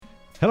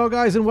Hello,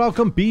 guys, and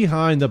welcome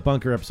Behind the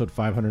Bunker, episode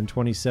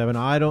 527.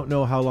 I don't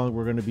know how long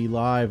we're going to be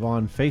live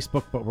on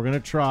Facebook, but we're going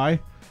to try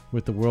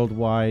with the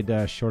worldwide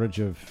outage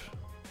of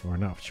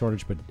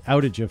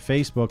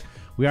Facebook.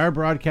 We are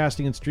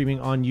broadcasting and streaming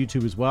on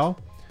YouTube as well.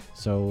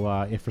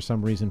 So if for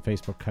some reason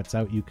Facebook cuts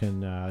out, you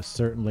can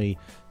certainly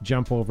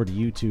jump over to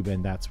YouTube,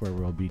 and that's where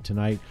we'll be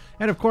tonight.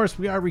 And of course,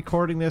 we are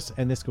recording this,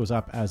 and this goes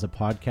up as a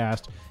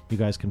podcast. You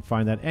guys can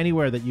find that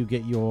anywhere that you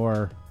get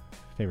your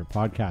favorite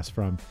podcast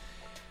from.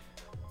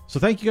 So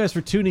thank you guys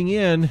for tuning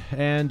in,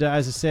 and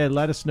as I said,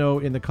 let us know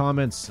in the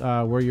comments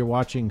where you're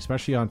watching,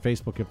 especially on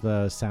Facebook, if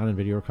the sound and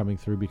video are coming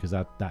through, because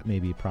that may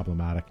be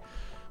problematic.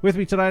 With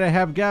me tonight, I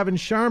have Gavin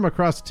Sharma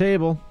across the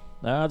table.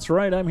 That's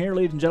right. I'm here,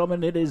 ladies and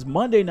gentlemen. It is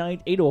Monday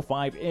night,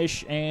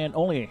 8:05-ish, and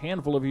only a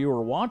handful of you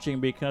are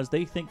watching because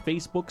they think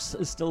Facebook's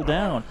is still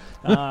down.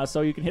 So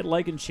you can hit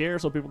like and share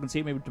so people can see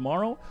it maybe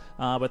tomorrow.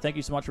 But thank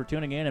you so much for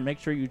tuning in, and make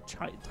sure you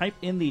type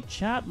in the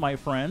chat, my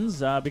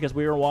friends, because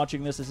we are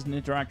watching this. This is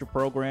an interactive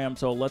program,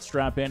 so let's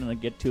strap in and then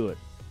get to it.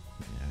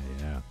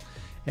 Yeah.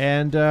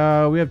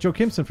 And we have Joe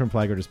Kimson from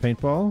Flaggers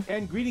Paintball.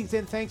 And greetings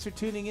and thanks for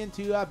tuning in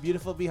to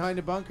Beautiful Behind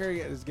the Bunker.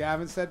 As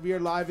Gavin said, we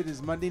are live. It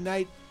is Monday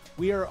night.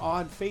 We are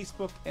on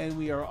Facebook, and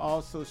we are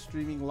also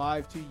streaming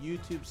live to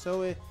YouTube.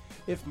 So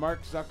if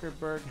Mark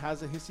Zuckerberg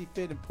has a hissy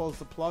fit and pulls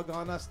the plug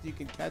on us, you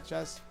can catch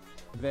us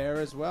there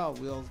as well.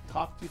 We'll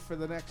talk to you for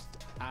the next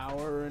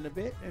hour and a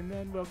bit, and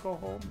then we'll go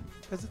home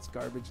because it's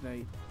garbage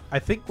night. I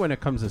think when it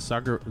comes to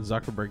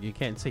Zuckerberg, you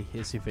can't say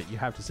hissy fit. You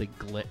have to say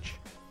glitch.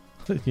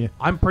 Yeah.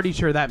 I'm pretty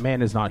sure that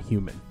man is not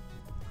human.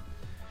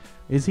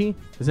 Is he?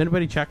 Has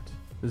anybody checked?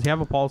 Does he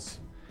have a pulse?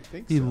 I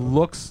think He so.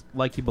 looks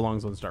like he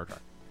belongs on Star Trek.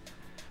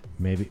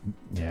 Maybe,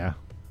 yeah.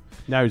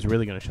 Now he's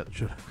really going to shut the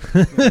shit up.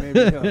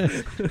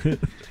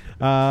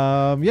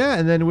 Yeah, maybe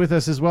And then with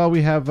us as well,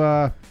 we have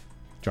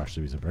Josh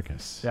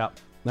Luisa-Brickus. Yeah,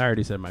 I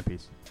already said my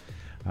piece.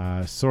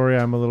 Sorry,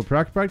 I'm a little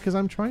preoccupied because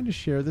I'm trying to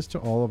share this to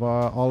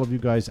all of you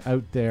guys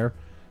out there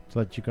to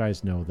let you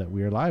guys know that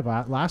we are live.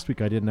 Last week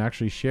I didn't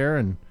actually share,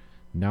 and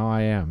now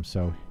I am.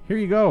 So here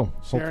you go.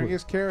 Sharing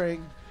is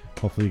caring.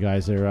 Hopefully you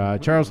guys are.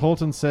 Charles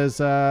Holton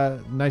says,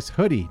 nice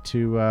hoodie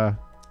to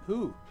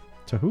Who?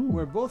 to who?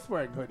 We're both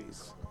wearing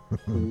hoodies.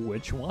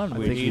 Which one?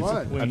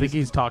 I think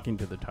he's talking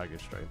to the Tiger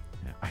Stripe.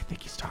 Yeah, I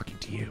think he's talking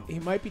to you. He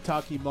might be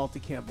talking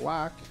multicam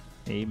black.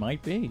 He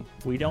might be.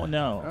 We don't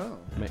know.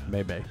 Oh,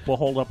 Maybe. We'll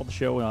hold up on the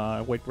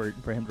show, wait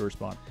for him to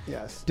respond.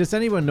 yes. Does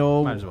anyone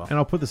know, Might as well. and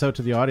I'll put this out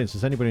to the audience,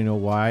 does anybody know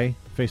why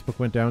Facebook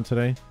went down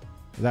today?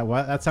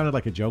 That sounded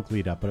like a joke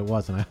lead up, but it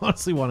wasn't. I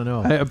honestly want to know.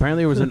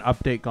 Apparently, it was an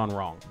update gone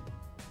wrong.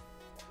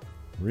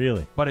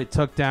 Really? But it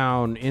took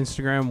down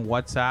Instagram,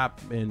 WhatsApp,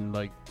 and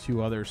like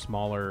 2 other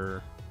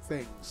smaller.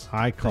 Things.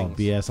 I call Things.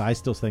 BS. I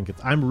still think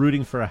I'm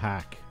rooting for a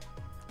hack,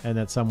 and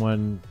that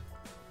someone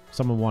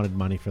wanted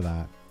money for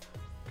that.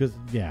 Because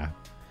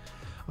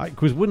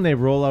wouldn't they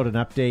roll out an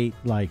update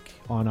like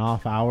on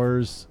off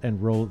hours and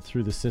roll it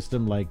through the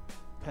system like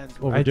Depends.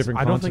 over different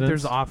I don't think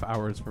continents? there's off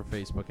hours for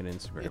Facebook and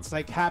Instagram. It's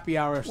like happy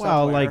hour somewhere.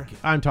 Well, like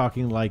I'm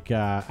talking like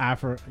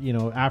Africa,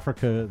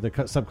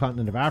 the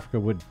subcontinent of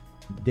Africa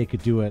they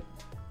could do it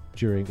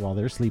while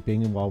they're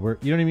sleeping and while we're,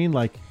 you know what I mean?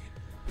 Like,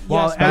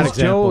 well, Yes, bad as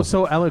example. Joe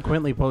so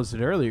eloquently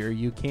posted earlier,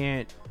 you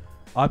can't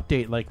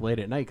update like late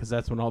at night because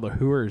that's when all the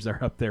hooers are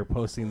up there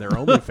posting their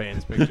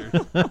OnlyFans pictures.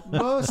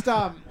 most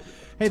hey,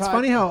 it's Todd-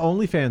 funny how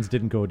OnlyFans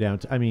didn't go down.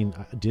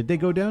 Did they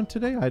go down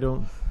today? I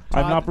don't.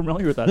 I'm not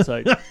familiar with that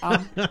site.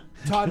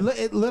 Todd,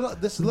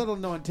 this little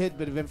known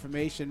tidbit of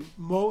information.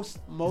 Most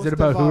Is it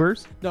about of,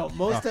 hooers? No,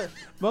 most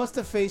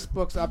of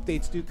Facebook's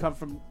updates do come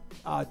from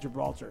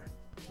Gibraltar.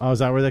 Oh, is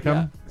that where they come?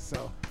 Yeah,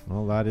 so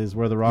Well, that is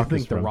where the I Rock is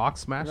think the from. Rock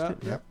smashed it.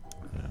 Yep.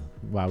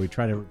 Wow, we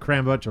tried to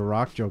cram a bunch of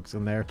Rock jokes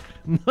in there.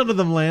 None of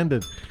them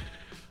landed.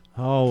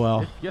 Oh,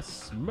 well.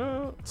 Yes.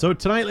 So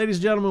tonight, ladies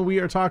and gentlemen, we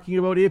are talking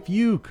about if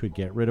you could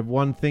get rid of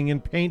one thing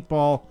in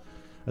paintball,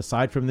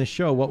 aside from this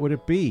show, what would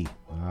it be?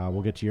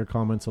 We'll get to your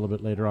comments a little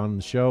bit later on in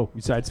the show.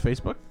 Besides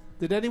Facebook,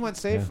 Did anyone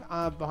save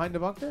Behind the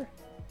Bunker?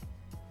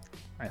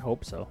 I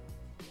hope so.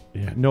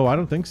 Yeah, no, I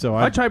don't think so.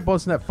 I tried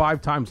posting that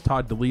 5 times.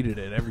 Todd deleted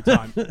it every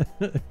time.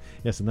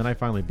 Yes, and then I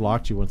finally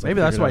blocked you once. Maybe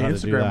I that's why figured out how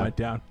to do Instagram that. went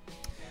down.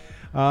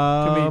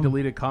 Too many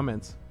deleted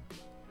comments.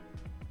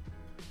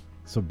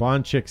 So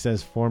Bond Chick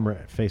says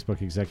former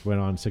Facebook exec went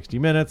on 60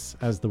 Minutes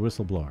as the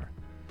whistleblower.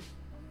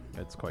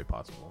 It's quite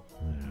possible.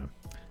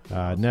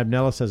 Yeah. Neb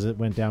Nella says it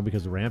went down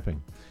because of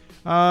ramping.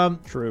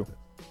 True.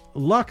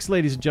 Lux,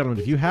 ladies and gentlemen,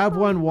 if you have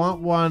one,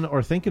 want one,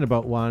 or thinking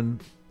about one,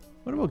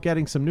 what about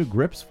getting some new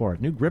grips for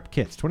it? New grip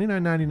kits,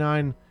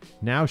 $29.99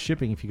 now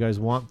shipping if you guys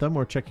want them,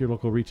 or check your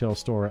local retail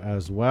store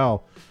as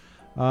well.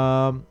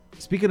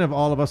 Speaking of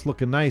all of us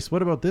looking nice,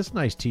 what about this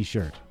nice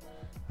t-shirt?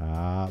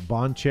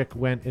 Bond Chick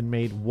went and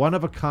made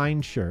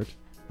one-of-a-kind shirt.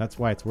 That's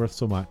why it's worth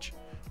so much.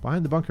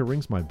 Behind the Bunker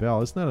rings my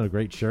bell. Isn't that a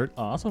great shirt?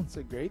 Awesome. It's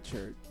a great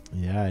shirt.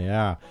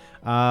 Yeah.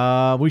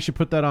 We should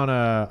put that on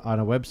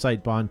a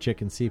website, Bond Chick,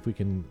 and see if we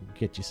can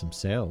get you some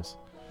sales.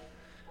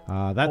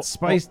 That's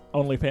spice.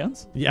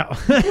 OnlyFans? Yeah.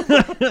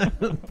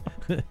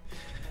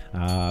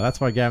 That's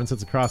why Gavin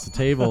sits across the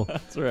table.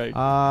 That's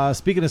right.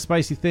 Speaking of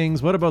spicy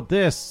things, what about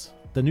this?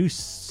 The new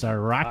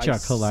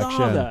Sriracha collection.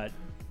 Saw that.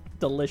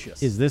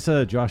 Delicious. Is this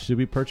a Josh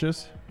Zuby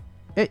purchase?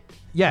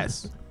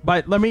 Yes,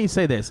 but let me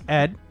say this,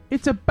 Ed.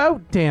 It's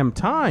about damn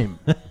time.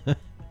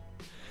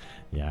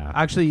 Yeah.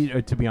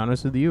 Actually, to be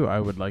honest with you, I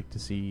would like to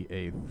see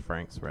a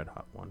Frank's Red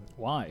Hot one.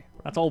 Why?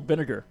 That's all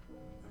vinegar.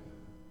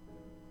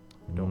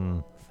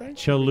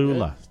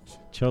 Cholula.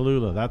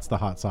 Cholula. That's the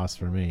hot sauce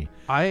for me.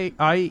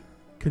 I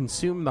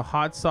consume the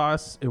hot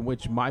sauce in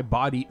which my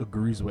body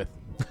agrees with.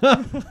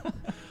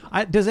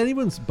 Does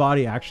anyone's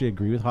body actually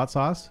agree with hot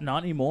sauce?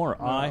 Not anymore.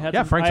 I had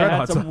Frank's I Red had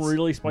Hot some sauce.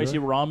 really spicy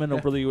ramen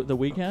over the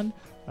weekend.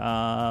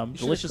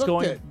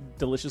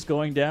 Delicious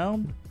going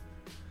down.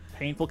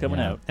 Painful coming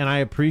Yeah. out. And I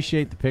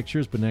appreciate the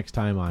pictures, but next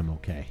time I'm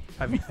okay.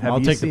 Have I'll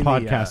you take the seen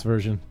podcast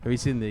version. Have you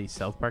seen the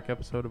South Park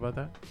episode about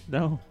that?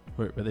 No.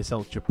 Where they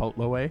sell Chipotle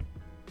away?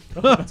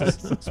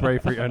 Spray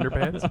for your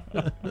underpants?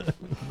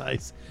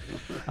 Nice.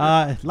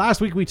 Last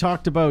week we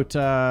talked about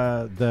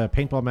the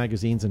paintball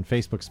magazines and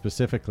Facebook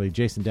specifically.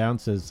 Jason Down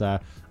says, I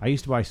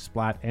used to buy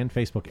Splat and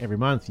Facebook every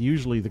month.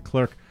 Usually the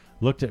clerk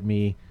looked at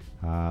me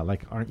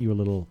like, aren't you a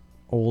little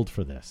old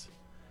for this?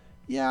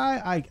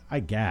 Yeah, I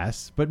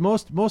guess. But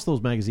most of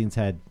those magazines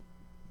had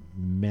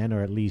men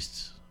or at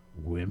least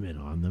women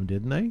on them,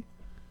 didn't they?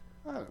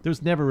 There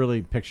was never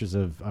really pictures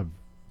of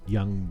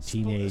young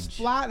teenage.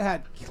 Splat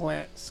had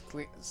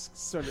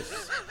sort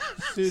of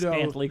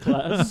Scantily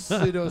clad.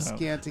 pseudo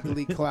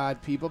scantily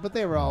clad people, but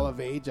they were all of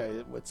age,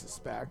 I would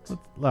suspect.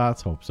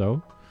 Let's hope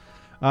so.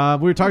 We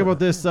were talking about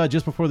this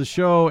just before the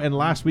show and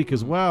last week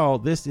as well.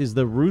 This is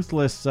the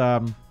Ruthless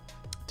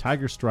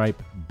Tiger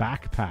Stripe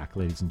backpack,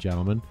 ladies and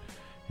gentlemen.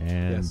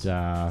 And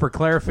Yes. For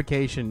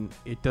clarification,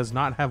 it does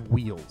not have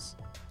wheels.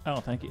 Oh,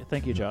 thank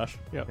you, Josh.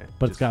 Yep. Okay.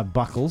 but it's got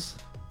buckles.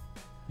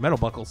 Metal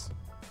buckles.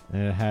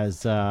 And it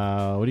has,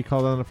 what do you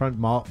call that on the front?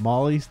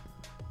 Molly?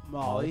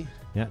 Molly.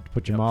 Yeah, to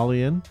put your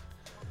Molly in.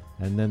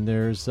 And then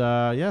there's,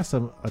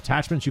 some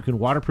attachments. You can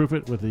waterproof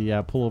it with the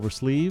pullover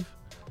sleeve.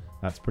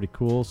 That's pretty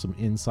cool. Some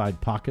inside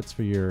pockets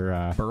for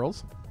your,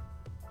 Burls.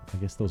 I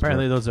guess those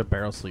Apparently, were- those are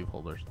barrel sleeve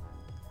holders,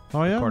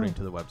 Oh, yeah? according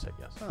to the website,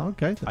 yes.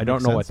 Okay. that I don't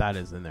makes know what sense.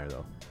 that is in there,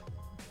 though.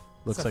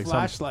 It's Looks a like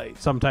flashlight.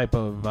 some type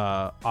of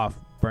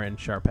off-brand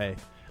Sharpay.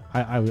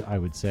 I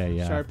would say,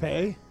 yeah.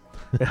 Sharpay.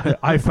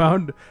 I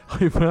found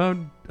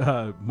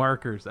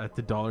markers at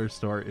the dollar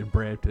store in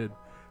Brampton,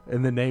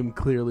 and the name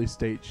clearly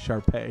states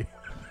Sharpay.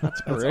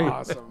 That's Great.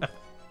 awesome.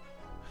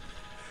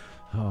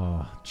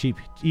 Oh,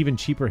 even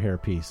cheaper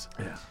hairpiece.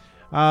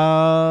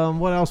 Yeah.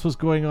 What else was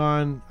going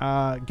on?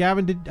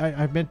 Gavin,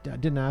 I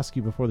didn't ask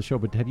you before the show,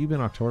 but have you been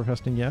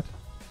Oktoberfesting yet?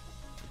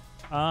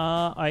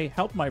 I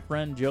helped my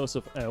friend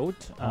Joseph out.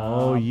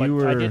 Oh, you but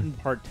were- I didn't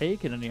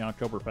partake in any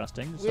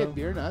Oktoberfesting. We had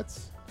beer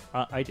nuts.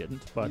 I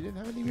didn't, but You didn't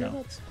have any beer no.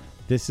 nuts?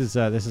 This is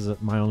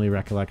my only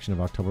recollection of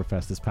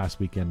Oktoberfest this past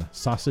weekend.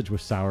 Sausage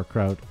with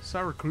sauerkraut.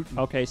 Sauerkraut.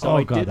 Okay, so Oh,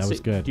 I God, did that was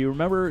see- good. Do you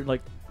remember,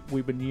 like,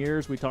 we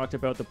talked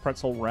about the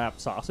pretzel wrapped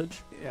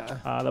sausage? Yeah.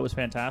 That was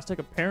fantastic.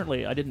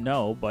 Apparently, I didn't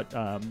know, but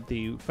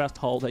the fest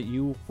hall that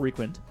you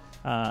frequent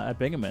at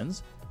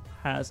Bingaman's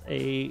has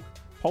a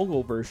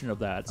pogo version of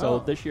that. So Oh.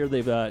 this year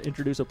they've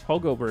introduced a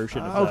pogo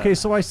version of Okay, that.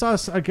 so I saw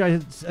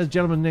a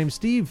gentleman named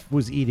Steve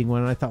was eating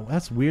one, and I thought, well,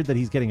 that's weird that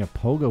he's getting a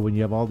pogo when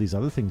you have all these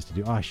other things to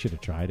do. Oh, I should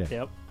have tried it.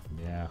 Yep.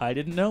 Yeah. I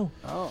didn't know.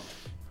 Oh.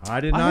 I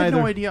didn't I had either.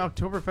 no idea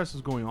Oktoberfest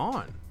was going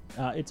on.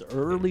 It's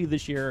early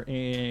this year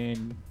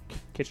in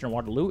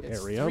Kitchener-Waterloo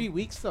It's area. 3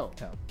 weeks, though.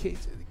 Yeah.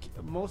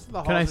 Most of the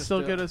halls Can I are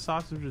still get a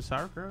sausage with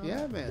sauerkraut?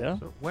 Yeah, man. Yeah.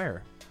 So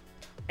where?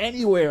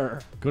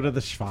 Anywhere. Go to the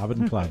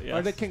Schwaben Club. Yeah.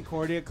 Or the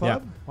Concordia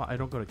Club. Well, I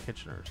don't go to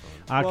Kitchener.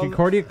 So. Well-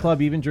 Concordia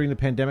Club, even during the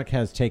pandemic,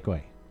 has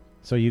takeaway.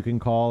 So you can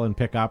call and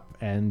pick up,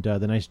 and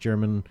the nice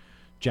German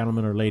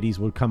gentlemen or ladies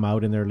will come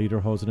out in their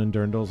lederhosen and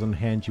dirndls and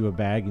hand you a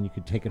bag, and you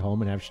can take it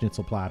home and have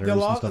schnitzel platters They'll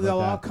and all, stuff they'll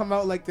all like that. come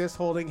out like this,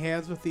 holding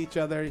hands with each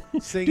other,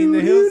 singing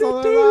the Hills All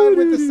Alive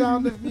with the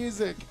sound of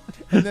music.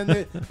 And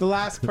then the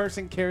last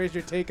person carries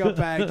your takeout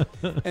bag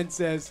and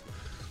says,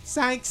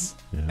 "Thanks,"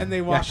 Yeah. and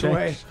they walk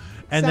away.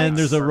 And then Thanks.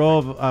 there's a row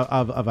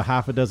of a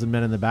half a dozen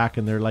men in the back,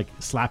 and they're like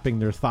slapping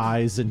their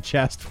thighs and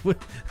chest with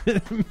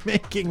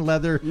making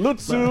leather.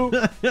 Lutzu.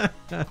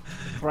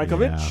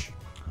 Krajkovic.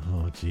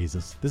 Oh,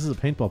 Jesus. This is a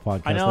paintball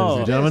podcast, I know. ladies and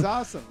It is gentlemen.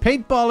 awesome.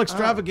 Paintball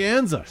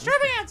extravaganza.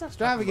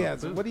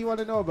 Extravaganza. What do you want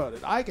to know about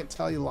it? I can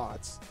tell you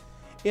lots.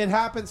 It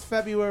happens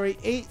February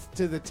 8th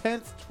to the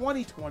 10th,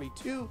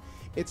 2022.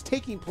 It's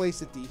taking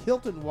place at the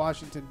Hilton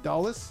Washington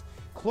Dulles,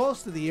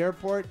 close to the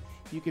airport.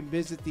 You can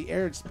visit the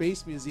Air and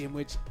Space Museum,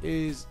 which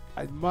is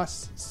a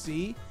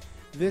must-see.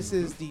 This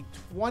is the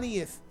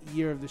 20th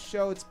year of the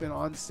show. It's been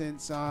on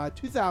since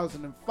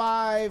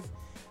 2005.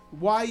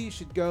 Why you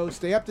should go.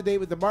 Stay up to date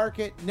with the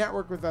market,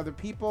 network with other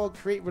people,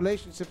 create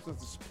relationships with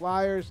the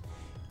suppliers,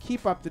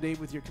 keep up to date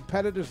with your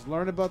competitors,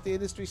 learn about the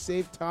industry,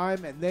 save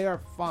time, and they are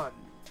fun.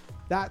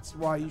 That's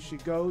why you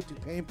should go to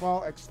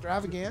Paintball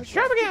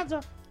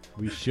Extravaganza.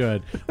 We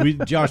should.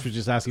 Josh was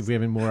just asking if we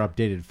have any more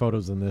updated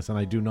photos than this, and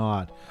I do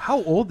not.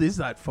 How old is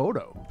that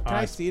photo? Can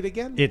I see it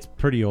again? It's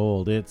pretty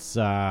old. It's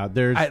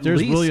there's At there's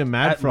least- William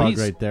at Madfrog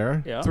least- right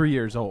there. Yeah. 3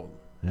 years old.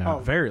 Yeah. Oh.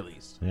 Very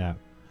least. Yeah.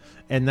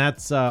 And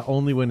that's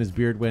only when his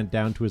beard went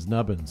down to his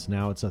nubbins.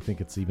 Now I think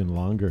it's even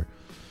longer.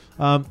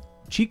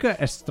 Chica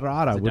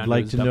Estrada Is it would down to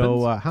like his to know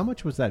nubbins? how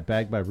much was that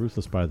bag by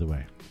Ruthless, by the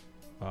way?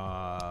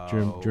 Do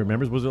you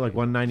remember? Was it like I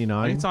think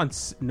 $199? it's on.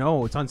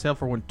 No, it's on sale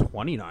for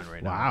 $129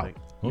 right now. I Wow. think.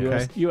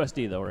 Okay.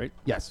 USD though, right?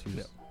 Yes.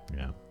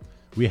 Yeah.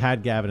 We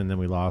had Gavin and then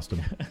we lost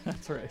him.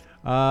 That's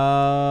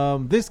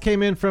right. This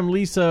came in from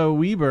Lisa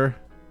Weber.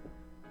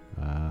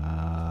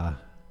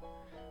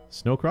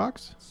 Snow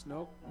Crocs?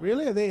 Snow.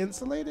 Really? Are they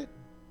insulated?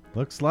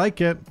 Looks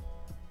like it.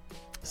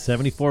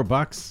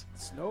 $74.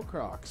 Snow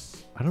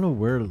Crocs. I don't know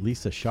where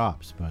Lisa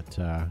shops, but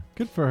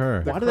good for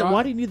her. The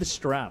Why do you need the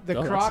strap? The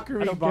Oh, that's-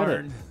 crockery I don't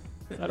barn.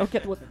 Get it. I don't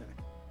get what.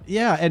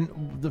 Yeah,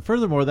 and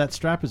furthermore, that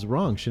strap is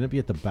wrong. Shouldn't it be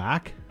at the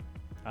back?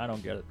 I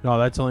don't get it. No,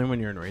 that's only when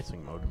you're in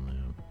racing mode.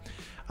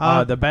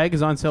 Uh, The bag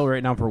is on sale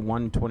right now for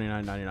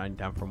 $129.99,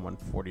 down from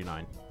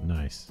 $149.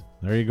 Nice.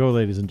 There you go,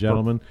 ladies and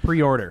gentlemen.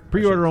 Pre-order.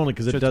 Pre-order only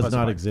because it should does not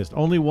specify. exist.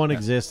 Only one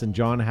exists, and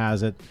John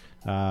has it,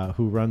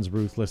 who runs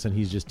Ruthless, and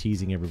he's just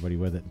teasing everybody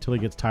with it until he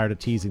gets tired of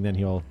teasing. Then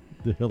he'll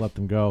let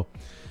them go.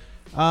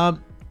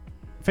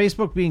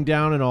 Facebook being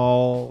down and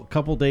all. A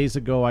couple days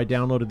ago, I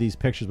downloaded these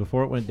pictures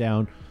before it went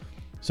down.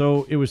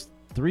 So it was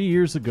 3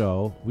 years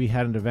ago. We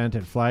had an event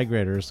at Flag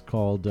Raiders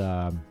called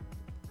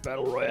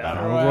Battle Royale.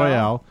 Battle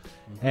Royale,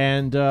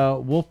 and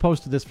Wolf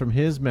posted this from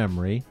his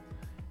memory,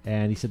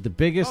 and he said the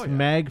biggest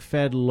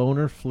mag-fed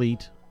loner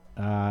fleet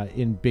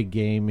in big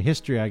game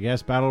history, I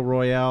guess. Battle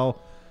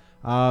Royale.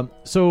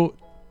 So,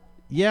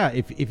 yeah,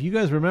 if you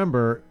guys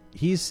remember,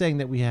 he's saying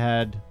that we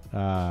had,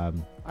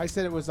 I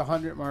said it was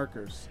 100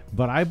 markers.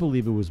 but I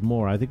believe it was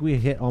more. I think we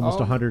hit almost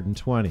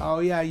 120 Oh,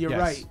 yeah, you're Yes.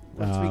 right.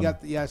 Once we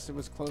got yes, it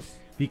was close.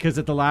 because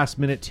at the last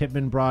minute,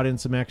 Tipman brought in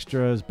some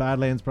extras,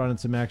 Badlands brought in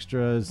some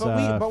extras,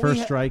 But we First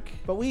had- Strike.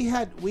 But we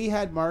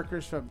had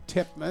markers from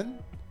Tipman.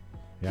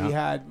 Yeah. We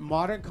had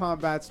Modern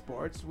Combat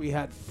Sports. We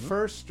had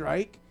First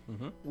Strike.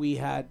 We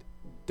had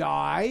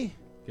Dye.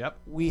 Yep.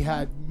 We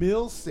had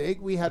Milsig.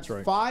 We had That's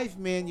right. 5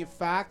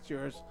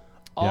 manufacturers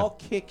all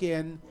kick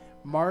in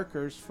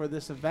markers for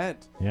this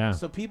event. Yeah.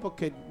 So people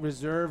could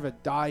reserve a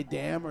Dye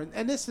Dam.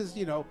 And this is,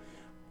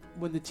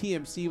 when the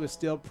TMC was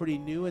still pretty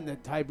new and the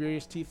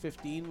Tiberius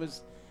T15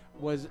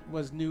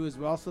 was new as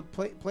well. So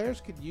players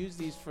could use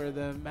these for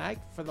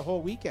the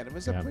whole weekend. It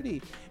was a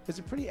pretty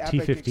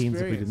epic T15s, experience.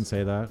 if we didn't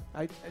say that.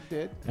 I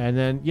did. And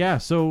then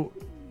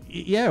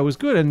it was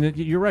good. And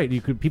you're right.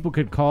 People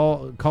could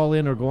call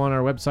in or go on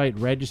our website,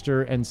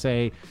 register, and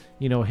say,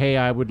 hey,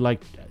 I would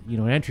like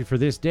an entry for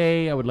this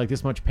day. I would like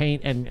this much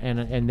paint,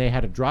 and they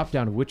had a drop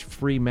down of which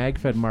free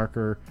MagFed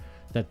marker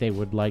that they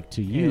would like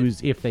to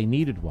use if they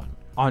needed one.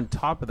 On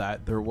top of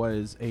that, there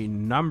was a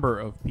number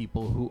of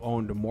people who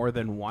owned more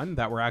than one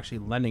that were actually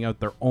lending out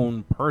their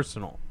own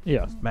personal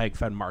Yes.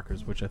 MagFed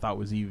markers, which I thought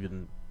was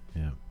even.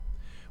 Yeah.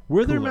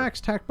 Were there Cooler. Max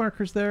Tack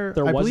markers there?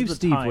 There I was believe at the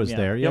Steve time, was yeah.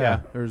 there. Yep. Yeah.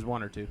 There's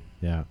one or two.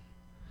 Yeah.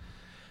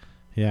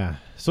 Yeah.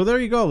 So there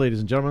you go, ladies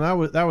and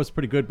gentlemen. That was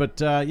pretty good.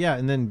 But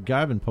and then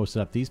Gavin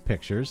posted up these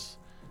pictures.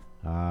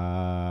 You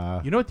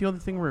know what the other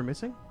thing we were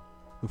missing?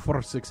 The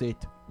 468.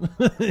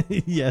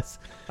 Yes.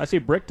 I see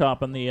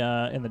Bricktop in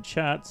the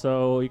chat,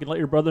 so you can let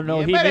your brother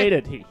know Yeah, he buddy. made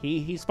it.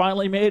 He's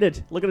finally made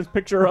it. Look at his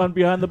picture on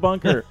behind the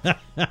bunker.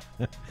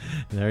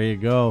 There you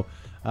go.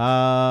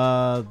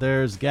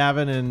 There's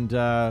Gavin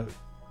and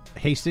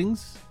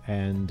Hastings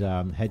and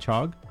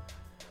Hedgehog.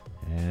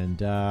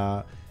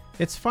 And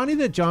it's funny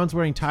that John's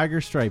wearing Tiger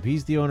Stripe.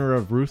 He's the owner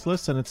of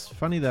Ruthless, and it's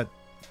funny that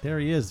there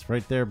he is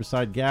right there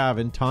beside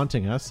Gavin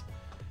taunting us.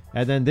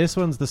 And then this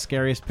one's the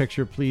scariest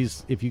picture.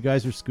 Please, if you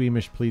guys are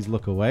squeamish, please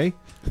look away.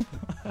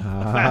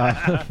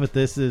 But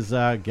this is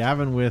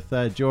Gavin with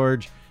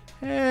George.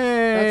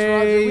 That's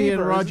Roger Hey,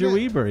 Weber, and Roger isn't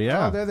it? Weber,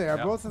 yeah. Oh, there they are,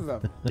 both of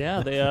them.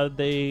 Yeah,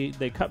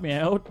 they cut me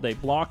out. They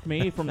blocked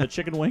me from the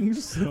chicken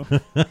wings. So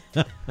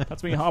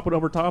that's me hopping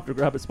over top to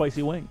grab a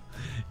spicy wing.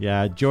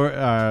 Yeah, George.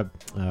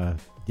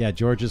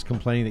 George is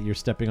complaining that you're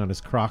stepping on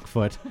his croc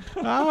foot.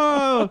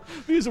 Oh,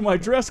 These are my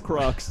dress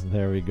Crocs.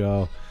 there we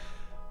go.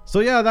 So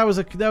yeah, that was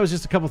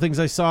just a couple things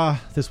I saw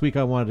this week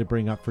I wanted to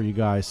bring up for you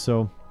guys.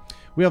 So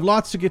we have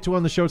lots to get to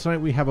on the show tonight.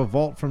 We have a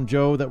vault from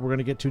Joe that we're going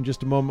to get to in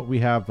just a moment. We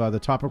have the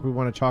topic we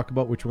want to talk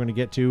about, which we're going to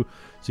get to,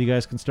 so you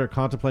guys can start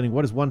contemplating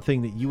what is one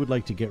thing that you would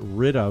like to get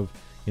rid of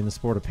in the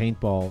sport of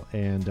paintball.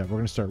 And we're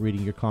going to start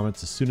reading your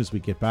comments as soon as we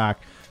get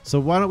back. So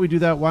why don't we do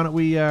that? Why don't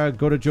we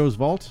go to Joe's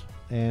vault,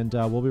 and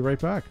we'll be right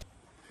back.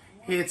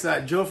 Hey, it's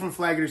Joe from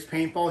Flag Raiders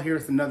Paintball here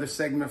with another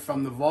segment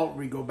from the vault where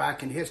we go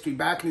back in history,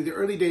 back into the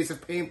early days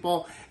of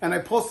paintball, and I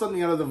pulled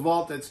something out of the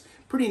vault that's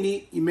pretty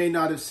neat. You may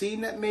not have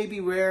seen that, may be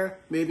rare,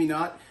 maybe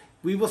not.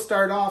 We will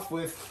start off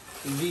with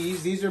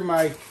these. These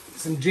are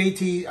some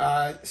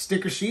JT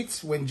sticker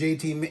sheets when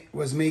JT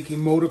was making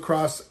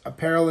motocross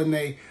apparel and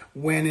they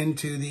went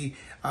into the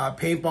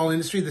paintball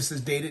industry. This is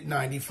dated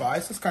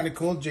 95, so it's kind of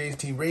cool.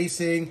 JT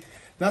Racing.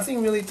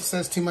 Nothing really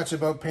says too much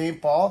about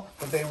paintball,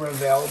 but they were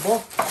available.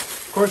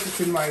 Of course,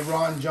 it's in my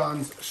Ron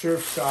John's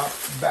Surf Shop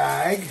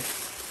bag.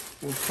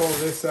 We'll pull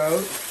this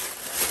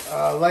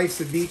out.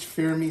 Life's a Beach,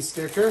 Fear Me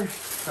sticker.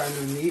 Kind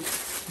of neat.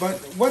 But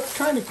what's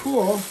kind of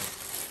cool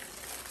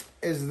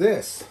is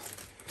this.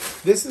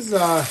 This is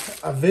a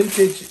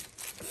vintage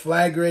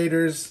Flag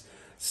Raiders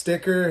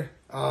sticker.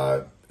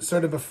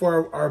 Sort of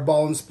before our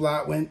Ball and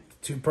Splat went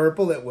to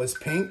purple, it was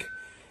pink.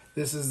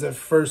 This is the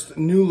first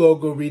new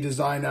logo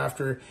redesign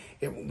after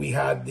we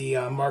had the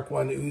Mark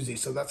I Uzi.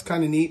 So that's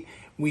kind of neat.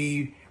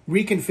 We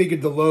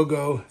reconfigured the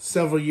logo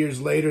several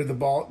years later.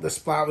 The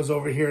splat was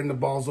over here and the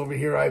ball's over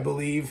here, I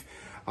believe.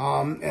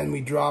 And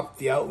we dropped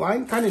the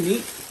outline. Kind of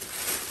neat.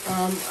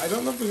 I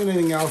don't know if there's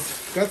anything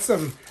else. Got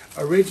some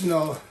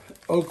original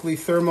Oakley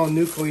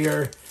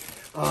thermonuclear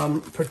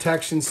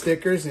protection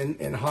stickers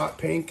in hot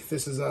pink.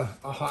 This is a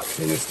hot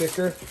pink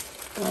sticker.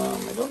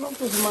 I don't know if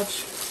there's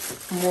much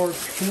more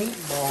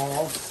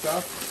paintball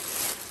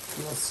stuff.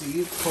 We'll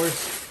see. Of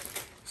course,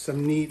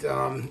 some neat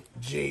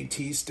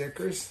JT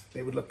stickers.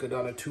 They would look good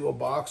on a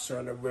toolbox or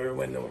on a rear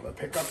window of a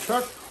pickup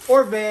truck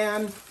or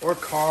van or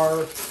car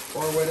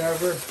or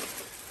whatever.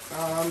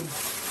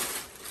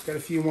 Got a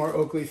few more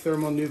Oakley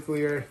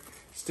thermonuclear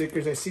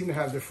stickers. I seem to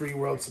have the free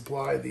world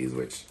supply of these,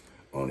 which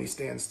only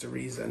stands to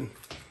reason.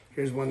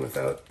 Here's one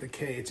without the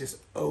K. It's just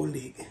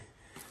Oleg.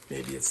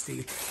 Maybe it's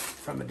the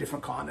from a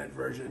different continent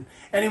version.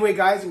 Anyway,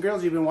 guys and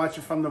girls, you've been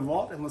watching From the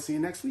Vault, and we'll see you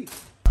next week.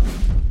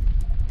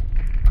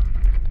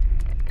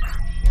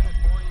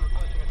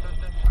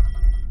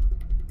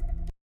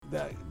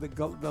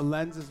 The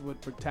lenses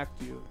would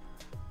protect you.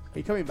 Are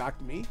you coming back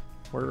to me?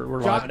 We're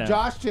live now.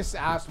 Josh just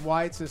asked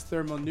why it says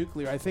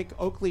thermonuclear. I think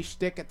Oakley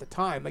shtick at the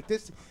time, like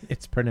this.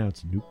 It's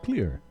pronounced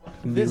nuclear.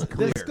 This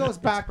goes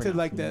back to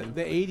like the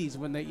 80s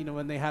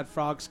when they had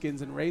frog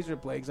skins and razor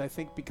blades. I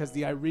think because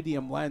the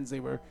iridium lens,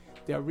 the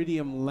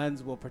iridium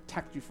lens will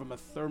protect you from a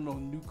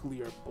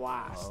thermonuclear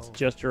blast.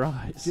 Just your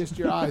eyes. Just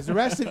your eyes. The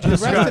rest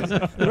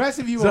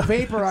of you will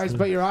vaporize,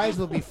 but your eyes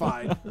will be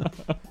fine.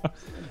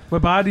 My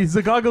bodies,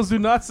 the goggles do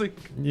not sink.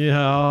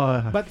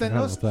 Yeah. But then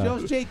those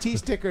JT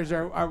stickers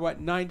are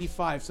what,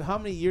 95. So how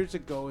many years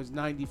ago is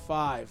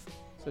 95?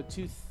 So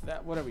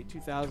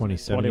 2000?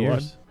 27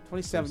 years.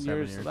 27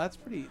 years. So that's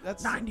pretty.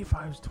 That's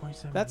 95 is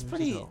 27. That's years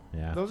pretty. ago.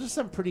 Yeah. Those are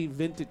some pretty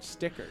vintage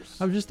stickers.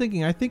 I was just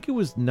thinking, I think it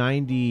was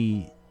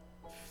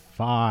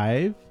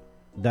 95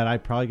 that I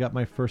probably got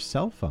my first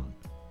cell phone.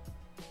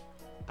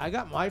 I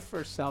got my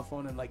first cell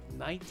phone in like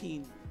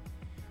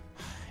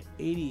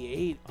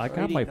 1988. I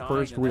got my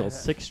first real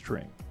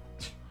 6-string.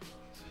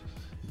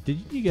 Did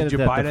you get Did it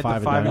you at buy the it at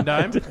the 5 and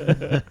dime?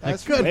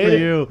 That's good pretty- for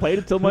you. Played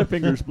it till my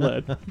fingers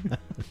bled.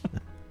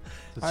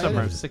 The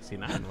summer of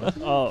 '69. Wasn't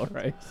it? Oh,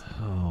 right.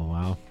 Oh,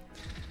 wow.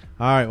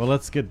 All right, well,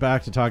 let's get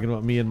back to talking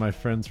about me and my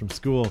friends from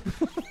school.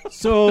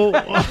 So,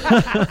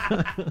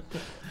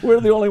 We're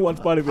the only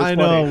ones finding this I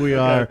funny. know we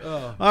are.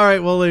 All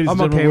right, well, ladies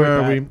and I'm gentlemen, okay where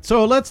with are that. we?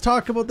 So let's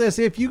talk about this.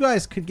 If you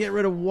guys could get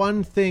rid of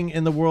one thing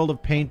in the world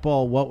of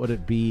paintball, what would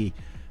it be?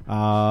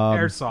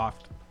 Airsoft.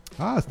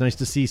 It's nice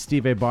to see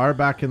Steve A. Barr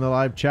back in the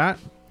live chat.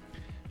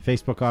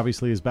 Facebook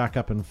obviously is back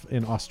up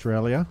in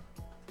Australia.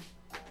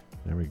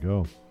 There we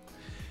go.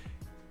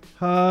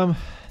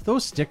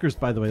 Those stickers,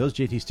 by the way, those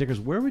JT stickers,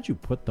 where would you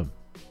put them?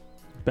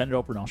 Bend it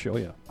over and I'll show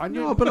you.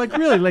 No, but like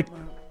really, like,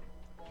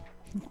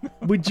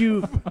 would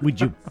you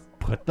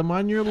put them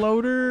on your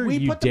loader? We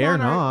You put them dare on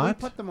not. we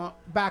put them on,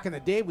 back in the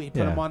day. We put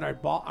Yeah. them on our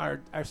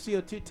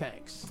CO2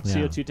 tanks. Yeah.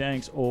 CO2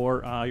 tanks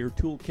or your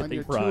toolkit On they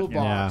your brought.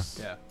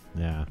 toolbox.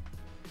 Yeah.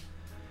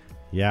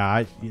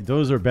 Yeah.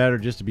 Those are better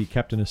just to be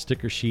kept in a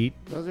sticker sheet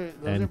Those are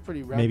and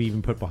pretty rad. maybe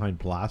even put behind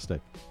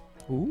plastic.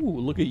 Ooh,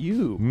 look at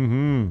you.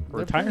 Mm-hmm.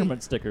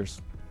 Retirement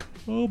stickers.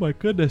 Oh my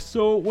goodness.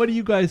 So what are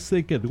you guys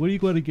thinking? What are you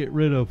going to get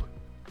rid of?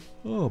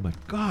 Oh my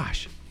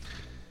gosh.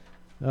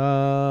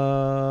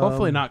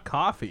 Hopefully not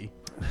coffee.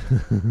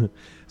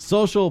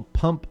 Social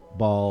pump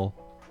ball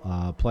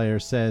player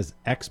says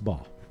X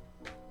ball.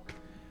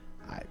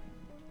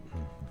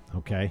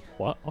 Okay.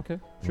 What? Okay,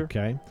 sure.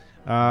 Okay.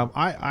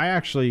 I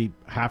actually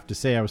have to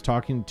say I was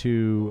talking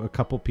to a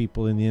couple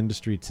people in the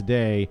industry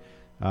today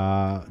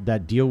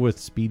that deal with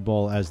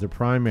speedball as their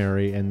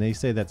primary, and they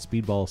say that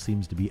speedball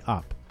seems to be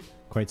up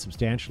quite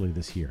substantially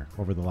this year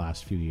over the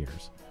last few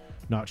years.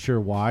 Not sure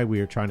why.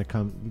 We are trying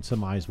to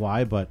surmise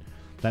why, but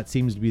that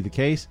seems to be the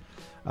case.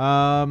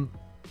 And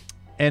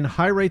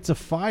high rates of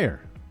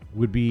fire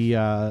would be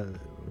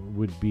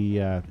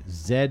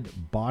Zed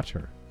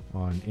Botter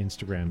on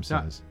Instagram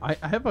Now, says. I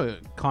have a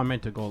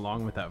comment to go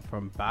along with that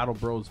from Battle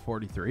Bros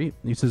 43.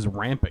 He says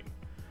ramping.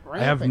 I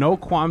have no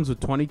qualms with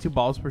 22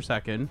 balls per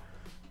second,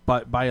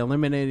 but by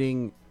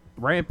eliminating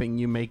ramping,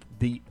 you make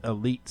the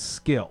elite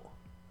skill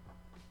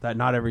that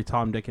not every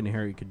Tom, Dick, and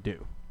Harry could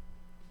do.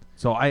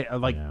 So I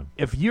like Yeah.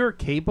 if you're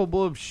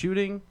capable of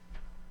shooting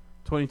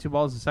 22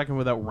 balls a second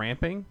without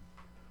ramping,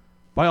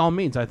 by all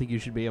means, I think you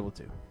should be able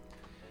to.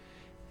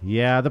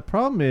 Yeah, the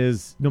problem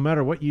is no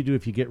matter what you do,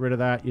 if you get rid of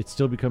that, it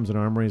still becomes an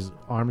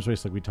arms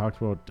race like we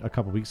talked about a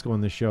couple weeks ago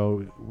on this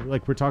show.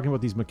 Like we're talking about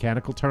these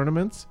mechanical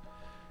tournaments.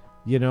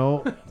 You know,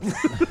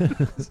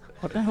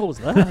 What the hell was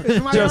that?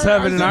 Just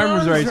having an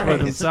arms race with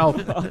race. himself.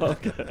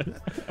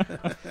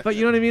 but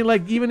you know what I mean?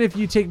 Like, even if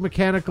you take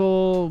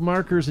mechanical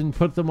markers and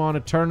put them on a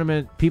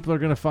tournament, people are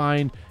going to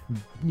find,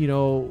 you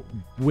know,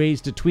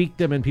 ways to tweak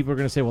them, and people are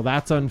going to say, well,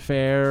 that's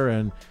unfair,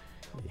 and,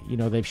 you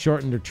know, they've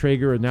shortened their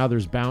trigger, and now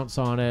there's bounce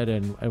on it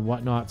and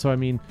whatnot. So, I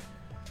mean,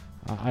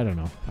 I don't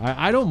know.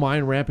 I don't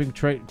mind ramping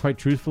quite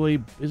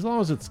truthfully, as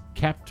long as it's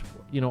kept,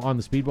 you know, on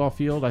the speedball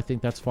field. I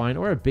think that's fine.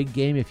 Or a big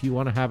game, if you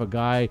want to have a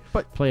guy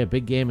play a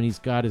big game and he's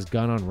got his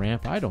gun on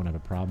ramp, I don't have a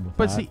problem with that.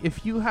 But see,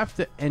 if you have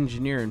to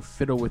engineer and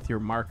fiddle with your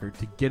marker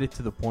to get it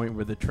to the point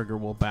where the trigger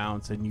will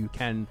bounce and you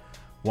can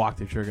walk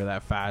the trigger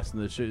that fast,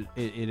 and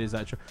it is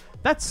that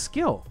that's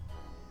skill.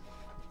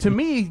 To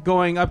me,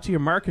 going up to your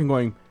marker and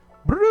going,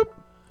 boop,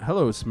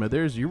 hello,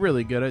 Smithers, you're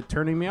really good at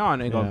turning me on,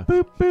 and going,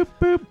 boop, boop,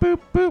 boop, boop,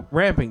 boop,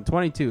 ramping,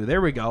 22,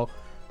 there we go.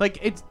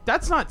 Like,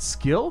 that's not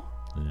skill.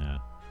 Yeah.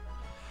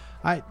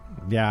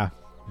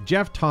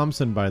 Jeff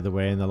Thompson, by the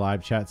way, in the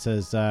live chat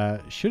says,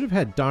 should have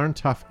had darn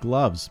tough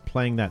gloves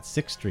playing that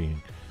 6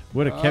 string.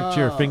 Would have kept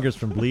your fingers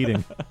from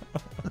bleeding.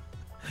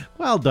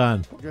 Well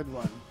done. Good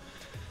one.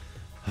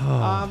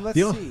 Let's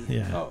the- see.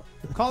 yeah. Oh,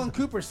 Colin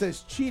Cooper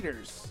says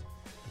cheaters.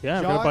 Yeah,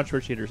 I've got a bunch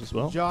for cheaters as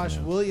well. Josh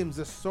Yeah. Williams,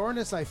 the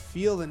soreness I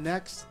feel the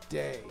next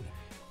day.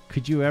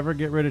 Could you ever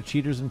get rid of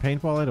cheaters in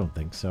paintball? I don't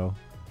think so.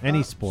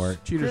 Any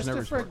sport. Cheaters never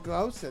Christopher score.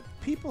 Glow said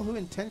people who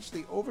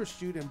intentionally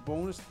overshoot in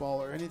bonus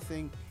ball or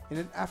anything in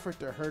an effort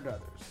to hurt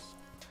others.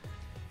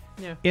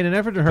 Yeah. In an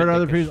effort to hurt Bit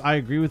other dickish. people, I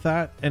agree with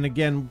that. And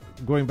again,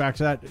 going back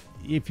to that,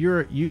 if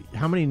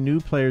how many new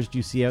players do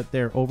you see out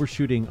there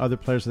overshooting other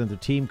players in their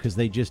team because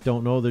they just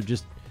don't know? They're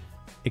just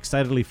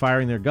excitedly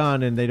firing their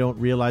gun and they don't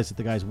realize that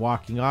the guy's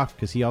walking off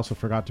because he also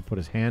forgot to put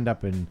his hand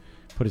up and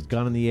put his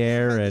gun in the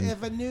air. And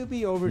If a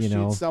newbie overshoots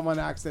know. someone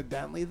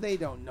accidentally, they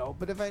don't know.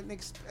 But if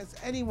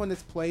anyone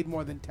that's played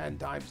more than 10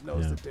 times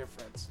knows Yeah. the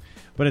difference.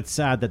 but it's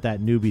sad that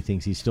newbie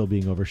thinks he's still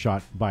being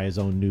overshot by his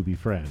own newbie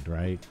friend,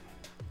 right?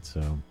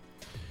 So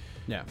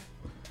Yeah.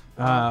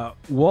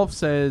 Wolf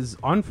says,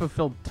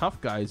 unfulfilled tough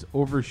guys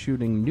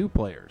overshooting new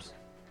players.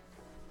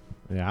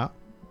 yeah,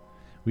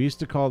 we used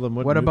to call them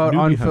What about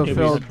newbie hunters.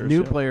 unfulfilled hunters,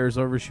 new yeah. players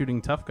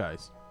overshooting tough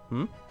guys?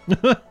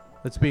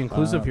 Let's be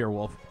inclusive here,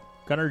 Wolf.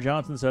 Gunnar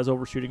Johnson says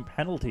overshooting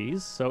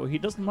penalties, so he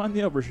doesn't mind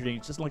the overshooting. He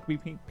just doesn't like to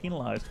be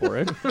penalized for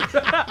it.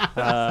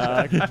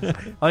 I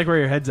like where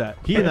your head's at.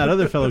 He and that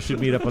other fellow should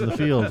meet up on the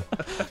field.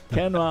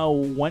 Ken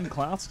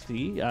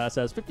Wenkowski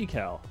says 50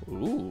 cal. Ooh.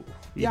 You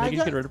Yeah, think you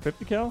should get rid of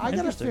 50 cal? I got a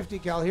Interesting. 50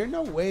 cal here.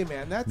 No way,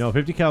 man. That's No,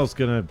 50 cal is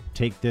going to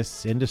take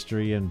this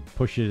industry and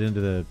push it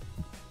into the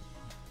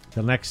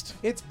next.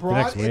 It's The broad.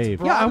 next wave. It's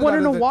brought Yeah, I it wanna out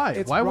of know the- why.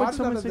 it's Why would brought it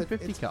someone out of say the-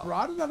 50 cal? It's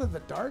brought it out of the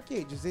dark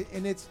ages,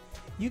 and it's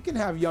you can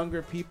have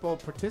younger people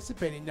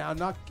participating now,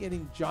 not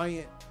getting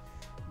giant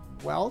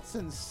welts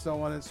and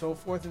so on and so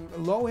forth.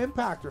 And low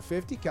impact or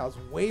 50 cal is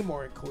way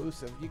more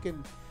inclusive. You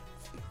can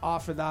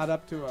offer that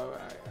up to a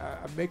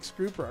mixed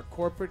group or a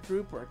corporate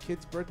group or a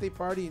kid's birthday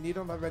party, and you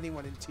don't have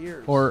anyone in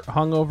tears Or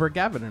hungover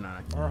Gavin and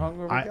I. or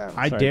hungover. guys.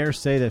 I Sorry. dare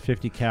say that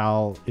 50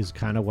 cal is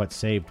kind of what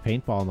saved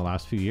paintball in the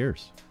last few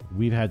years.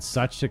 We've had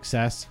such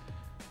success,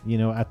 you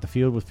know, at the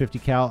field with 50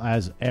 cal,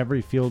 as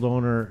every field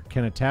owner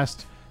can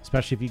attest,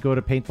 especially if you go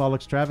to Paintball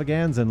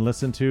Extravaganza and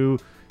listen to,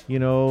 you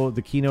know,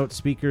 the keynote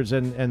speakers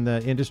and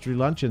the industry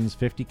luncheons.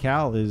 50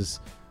 cal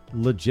is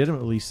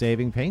legitimately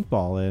saving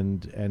paintball,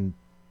 and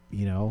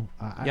you know,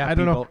 I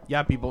don't know.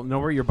 Yeah, people know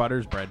where your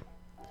butter's bred.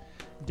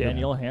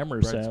 Daniel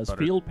Hammer Bread's says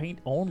butter. field paint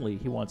only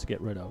he wants to get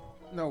rid of.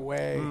 No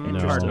way.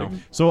 Hard no.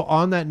 So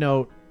on that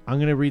note, I'm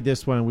going to read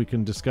this one. We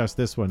can discuss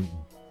this one.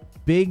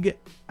 Big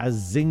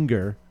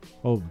Azinger,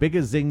 Big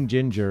Azing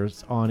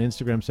Gingers on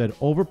Instagram said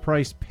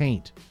overpriced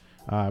paint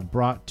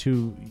brought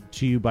to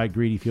you by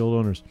greedy field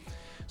owners.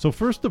 So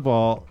first of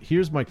all,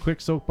 here's my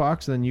quick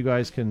soapbox, and then you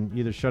guys can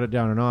either shut it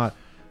down or not.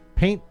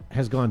 Paint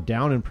has gone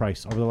down in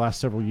price over the last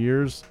several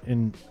years,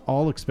 and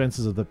all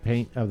expenses of the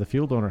paint of the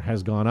field owner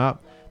has gone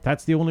up.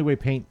 That's the only way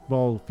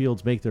paintball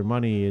fields make their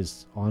money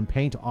is on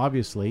paint,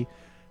 obviously.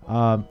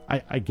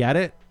 I get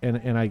it,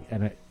 and I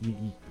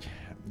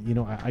you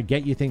know, I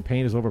get you think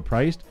paint is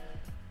overpriced.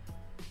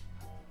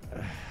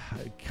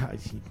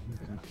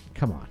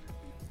 Come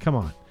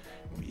on.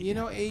 You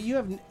know, you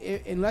have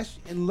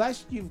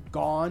unless you've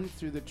gone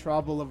through the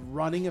trouble of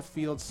running a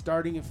field,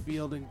 starting a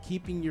field, and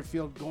keeping your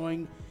field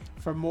going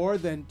for more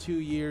than 2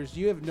 years,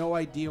 you have no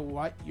idea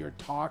what you're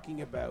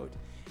talking about.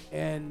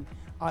 And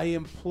I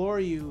implore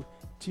you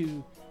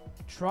to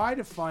try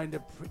to find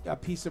a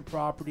piece of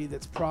property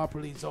that's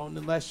properly zoned,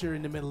 unless you're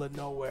in the middle of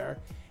nowhere.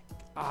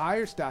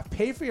 Hire staff,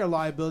 pay for your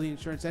liability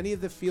insurance. Any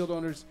of the field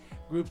owners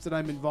groups that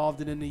I'm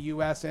involved in the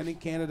U.S. and in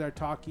Canada are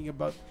talking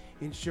about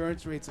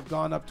insurance rates have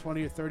gone up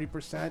 20 or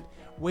 30%.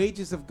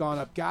 Wages have gone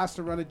up. Gas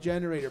to run a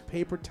generator,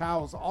 paper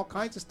towels, all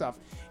kinds of stuff.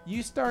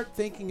 You start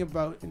thinking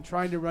about and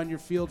trying to run your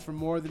field for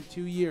more than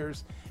 2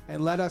 years,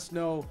 and let us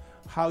know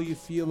how you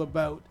feel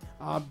about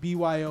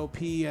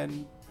BYOP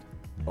and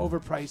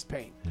overpriced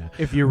paint.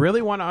 If you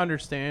really want to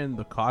understand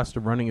the cost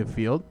of running a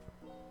field,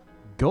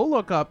 Go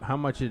look up how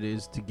much it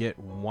is to get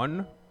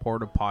one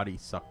porta potty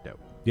sucked out.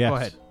 Yes. Go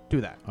ahead.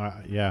 Do that.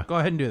 Yeah. Go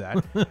ahead and do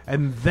that.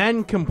 And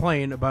then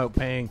complain about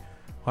paying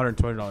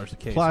 $120 a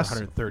case, Plus,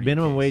 $130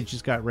 minimum a case. wage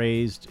just got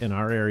raised in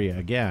our area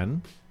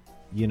again.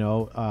 You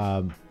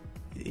know,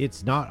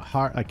 it's not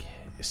hard. Like,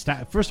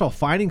 first of all,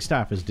 finding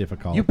staff is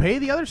difficult. You pay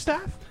the other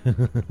staff?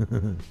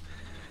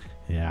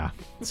 Yeah.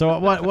 So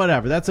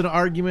whatever. That's an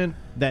argument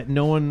that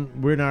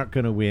we're not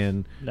going to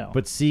win. No.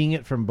 But seeing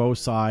it from both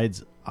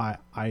sides,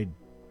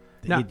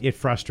 it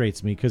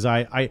frustrates me because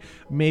I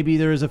maybe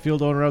there is a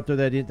field owner out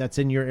there that's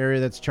in your area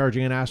that's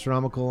charging an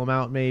astronomical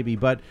amount, maybe.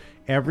 But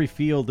every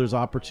field, there's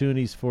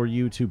opportunities for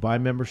you to buy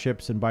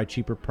memberships and buy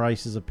cheaper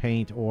prices of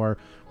paint or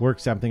work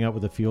something out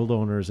with the field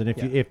owners. And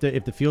if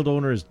the field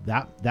owner is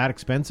that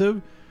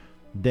expensive,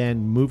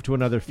 then move to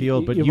another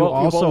field. But you vote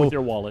also with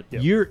your wallet.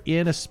 Yep. You're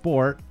in a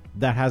sport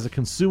that has a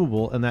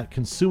consumable, and that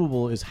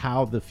consumable is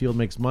how the field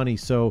makes money.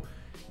 So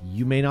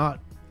you may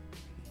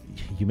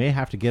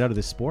have to get out of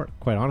this sport,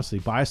 quite honestly.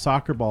 Buy a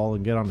soccer ball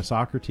and get on a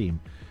soccer team,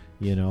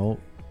 you know.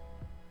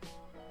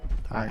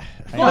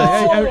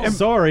 I'm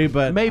sorry,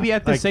 but maybe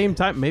at the same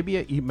time,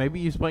 maybe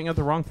he's playing at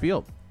the wrong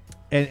field.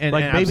 And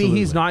like, maybe absolutely.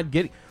 he's not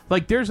getting...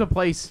 Like, there's a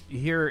place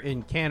here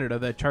in Canada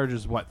that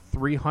charges, what,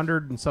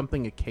 300 and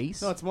something a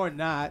case? No, it's more than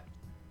that.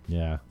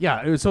 Yeah.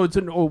 Yeah, so it's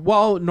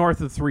well north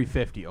of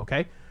 350,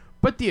 okay?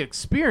 But the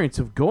experience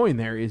of going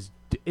there it's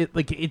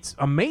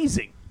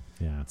amazing.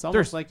 Yeah. It's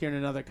almost like you're in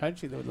another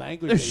country. The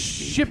language The they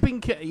speak.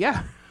 shipping...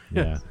 Yeah.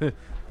 Yeah.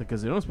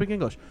 Because they don't speak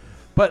English.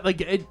 But, like,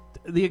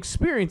 the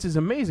experience is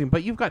amazing,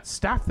 but you've got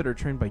staff that are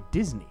trained by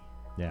Disney.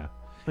 Yeah.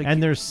 Like,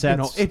 and their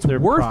sets, it's their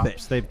worth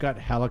props. it. They've got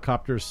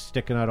helicopters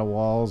sticking out of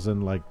walls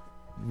and, like,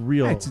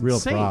 real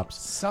insane. props.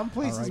 Some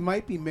places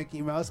might be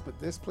Mickey Mouse, but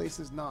this place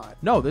is not.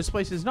 No, this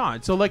place is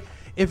not. So, like,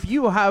 if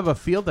you have a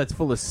field that's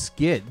full of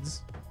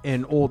skids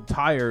and old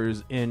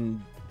tires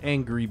and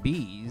angry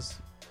bees,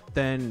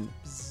 then,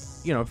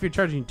 you know, if you're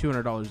charging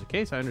 $200 a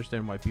case, I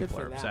understand why people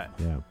for are that. upset.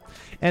 Yeah.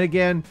 And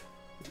again,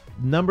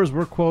 numbers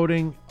we're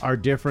quoting are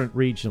different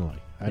regionally.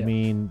 I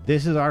mean,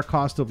 this is our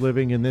cost of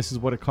living, and this is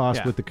what it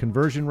costs with the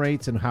conversion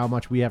rates and how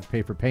much we have to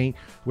pay for paint.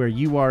 Where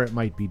you are, it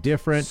might be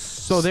different.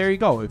 So there you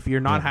go. If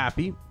you're not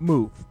happy,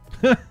 move.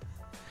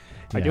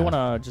 I do want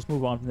to just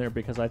move on from there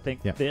because I think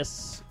Yeah.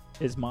 this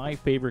is my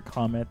favorite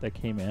comment that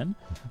came in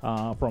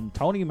from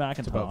Tony McIntosh.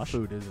 It's about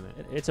food, isn't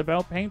it? It's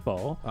about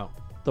paintball. Oh.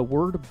 The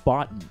word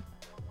botten.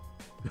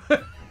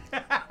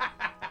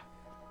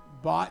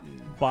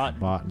 Botten.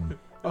 Botten.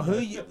 Oh,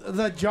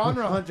 the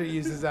genre hunter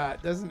uses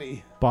that, doesn't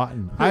he?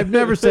 Botten. I've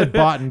never said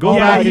botten. Go Yeah,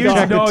 back and you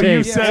check the know, you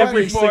tape. said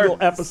Every before. single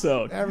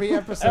episode. Every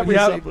episode. Every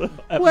you say,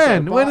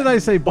 episode. When did I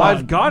say botten?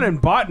 I've gone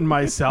and bought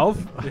myself.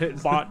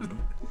 Botten.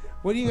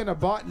 what are you gonna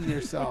botten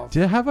yourself?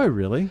 Have I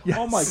really?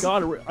 Oh my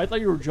god! I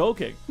thought you were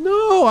joking.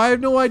 No, I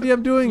have no idea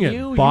I'm doing it.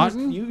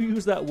 Botten? You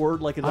use that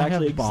word like it I have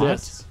actually bought?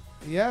 exists.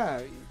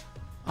 Yeah,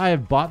 I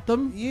have bought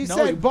them? you No,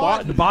 said you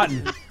botten.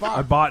 Botten.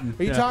 I bought.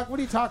 Are you what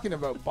are you talking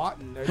about?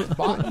 Botten?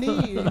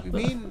 Botany? You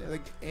mean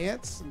like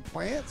ants and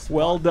plants?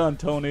 Well done,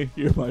 Tony.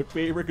 You're my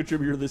favorite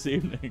contributor this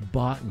evening.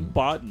 Botten.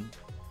 Botten.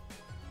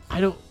 I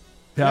don't...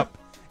 Yep.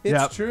 It's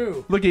Yep.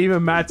 true. Look at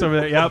even Matt's over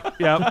there.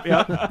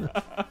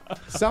 Yep.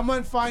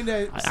 Someone find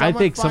a. I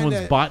think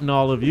someone's bought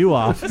all of you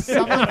off.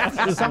 Someone what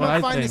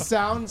I find a think.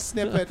 sound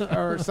snippet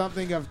or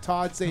something of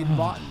Todd saying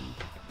botten.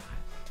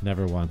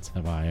 Never once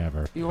have I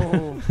ever.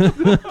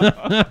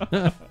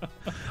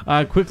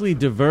 Oh, Quickly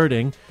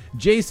diverting,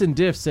 Jason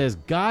Diff says,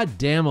 "God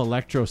damn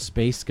electro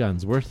space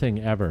guns, worst thing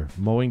ever.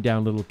 Mowing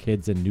down little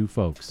kids and new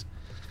folks."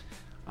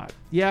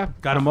 Yeah,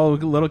 Got to mow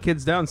little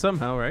kids down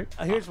somehow, right?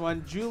 here's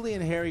one. Julie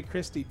and Harry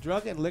Christie.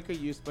 Drug and liquor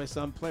used by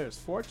some players.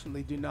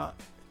 Fortunately, do not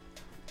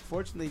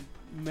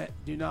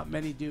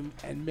many do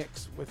and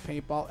mix with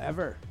paintball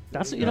ever.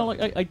 That's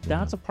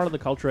that's a part of the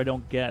culture I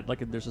don't get. Like,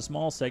 there's a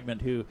small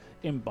segment who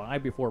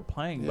imbibe before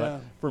playing, Yeah.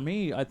 but for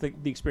me, I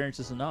think the experience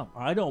is enough.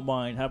 I don't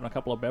mind having a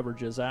couple of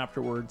beverages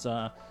afterwards.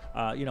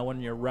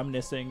 When you're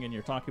reminiscing and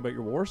you're talking about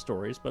your war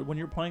stories, but when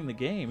you're playing the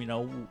game,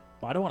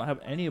 I don't want to have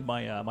any of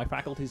my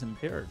faculties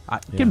impaired. I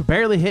can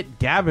barely hit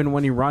Gavin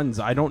when he runs.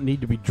 I don't need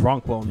to be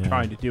drunk while I'm Yeah.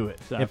 trying to do it.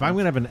 if I'm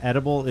going to have an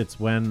edible, it's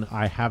when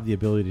I have the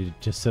ability to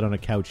just sit on a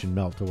couch and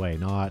melt away,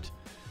 not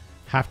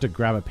have to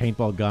grab a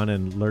paintball gun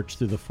and lurch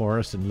through the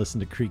forest and listen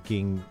to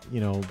creaking,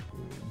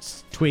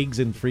 twigs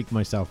and freak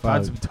myself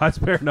out. Todd's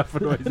fair enough.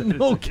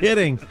 No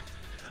kidding.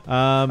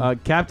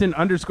 Captain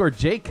 _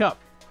 Jacob.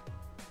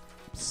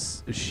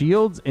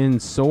 Shields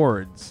and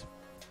swords.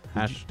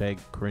 Hashtag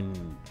cringe.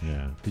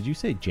 Yeah. Did you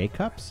say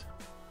Jacobs?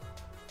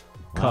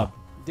 Cub.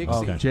 Dixie.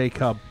 Okay.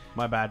 Jacob.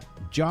 My bad.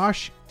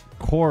 Josh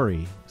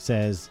Corey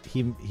says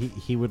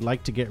he would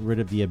like to get rid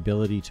of the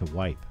ability to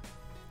wipe.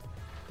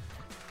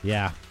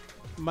 Yeah.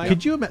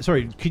 Could you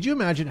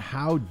imagine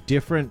how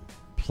different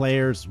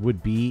players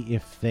would be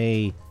if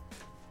they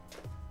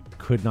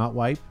could not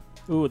wipe?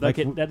 Ooh,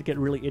 that'd get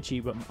really itchy.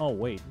 But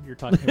wait, you're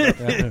talking about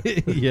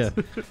that. Yeah.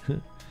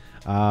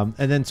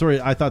 And then, sorry,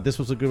 I thought this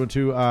was a good one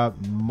too.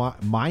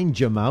 Mind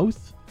Your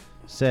Mouth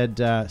said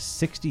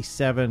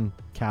 67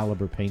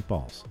 caliber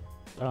paintballs.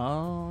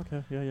 Oh,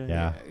 okay. Yeah.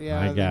 Yeah, Yeah,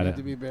 I they got need it.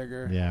 to be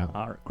bigger. Yeah.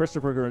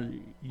 Christopher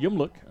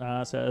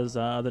Yumluk says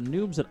the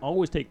noobs that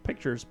always take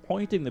pictures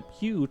pointing the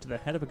pew to the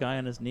head of a guy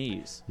on his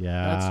knees.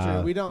 Yeah. That's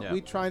true. We don't. Yeah. We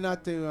try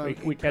not to.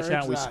 We catch encourage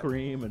out, we that.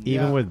 scream, and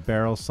Even Yeah. with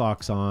barrel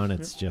socks on,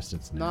 it's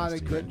Not a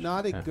nasty. good.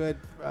 Not a Yeah. good.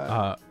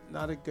 Uh,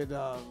 not a good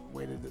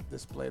way to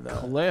display the.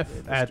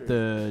 Cliff the at industry.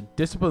 the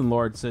Discipline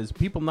Lord says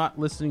people not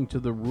listening to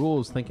the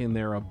rules thinking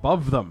they're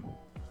above them.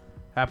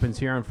 Happens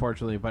here,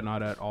 unfortunately, but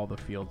not at all the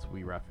fields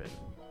we ref in.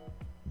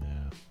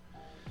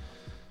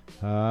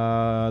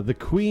 Yeah. The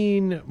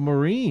Queen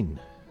Marine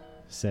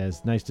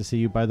says, nice to see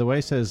you, by the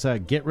way, says,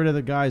 get rid of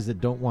the guys that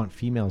don't want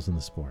females in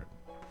the sport.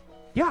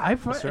 Yeah,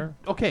 sir.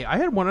 Okay, I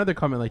had one other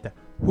comment like that.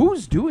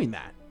 Who's doing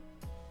that?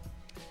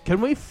 Can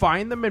we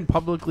find them and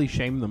publicly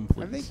shame them, I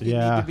please? think you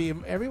Yeah. need to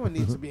be. Everyone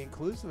needs to be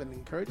inclusive and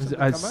encourage them to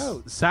come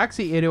out.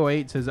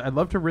 Saxy808 says, I'd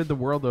love to rid the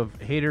world of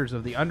haters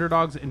of the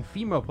underdogs and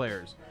female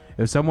players.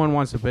 If someone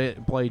wants to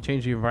play,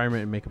 change the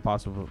environment and make it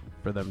possible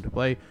for them to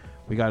play,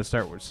 we got to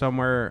start with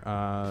somewhere.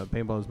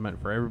 Paintball is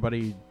meant for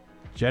everybody.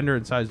 Gender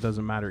and size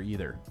doesn't matter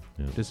either.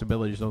 Yeah.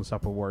 Disabilities don't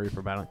stop a warrior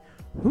from battling.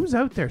 Who's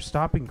out there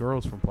stopping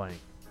girls from playing?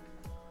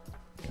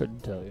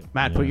 couldn't tell you.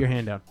 Matt, Yeah. put your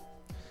hand down.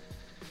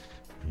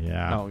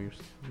 Yeah. No,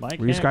 Mike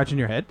were you Han- scratching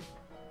your head?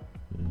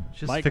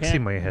 Just Mike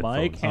fixing my Mike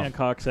headphones.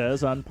 Hancock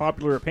says,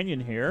 unpopular opinion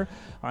here.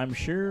 I'm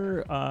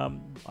sure,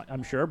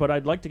 but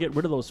I'd like to get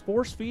rid of those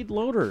force feed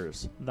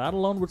loaders. That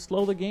alone would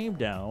slow the game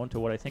down to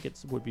what I think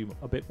would be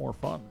a bit more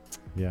fun.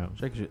 Yeah.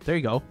 There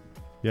you go.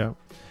 Yeah.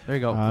 There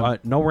you go.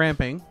 No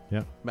ramping.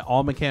 Yeah.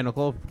 All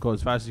mechanical. Go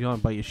as fast as you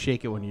want, but you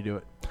shake it when you do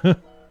it.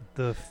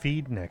 The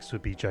feed next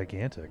would be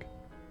gigantic.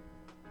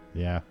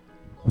 Yeah.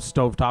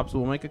 Stovetops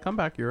will make a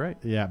comeback. You're right.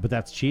 Yeah, but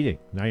that's cheating.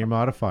 Now you're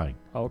modifying.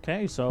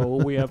 Okay, so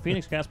we have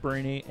Phoenix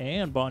Gasparini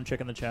and Bond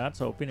Chick in the chat.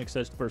 So Phoenix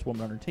says the first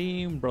woman on her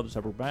team. Brothers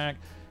have her back.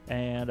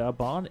 And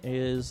Bond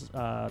is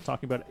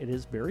talking about it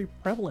is very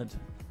prevalent.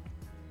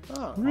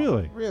 Oh,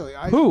 Really? Really?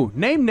 Who?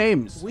 Name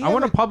names. We I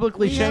want to haven't-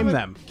 publicly we shame haven't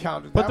them.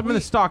 counted Put that. them in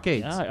the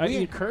stockades. Yeah, We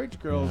encourage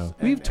girls. Yeah. and-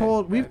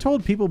 We've and-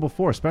 told people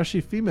before,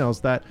 especially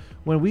females, that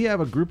when we have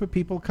a group of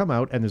people come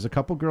out and there's a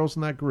couple girls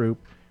in that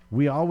group,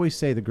 we always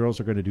say the girls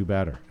are going to do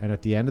better. And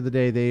at the end of the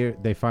day,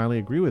 they finally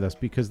agree with us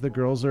because the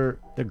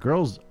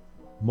girls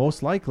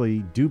most likely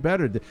do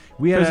better.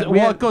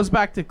 It goes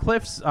back to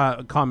Cliff's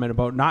comment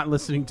about not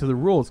listening to the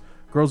rules.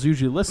 Girls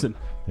usually listen.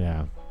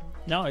 Yeah.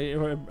 No,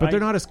 But they're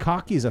not as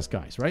cocky as us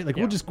guys, right? Like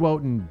Yeah. we'll just go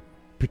out and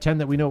pretend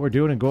that we know what we're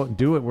doing and go out and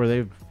do it where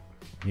they've,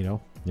 yeah.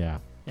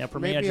 Yeah, for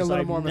Maybe me, a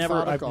little I've more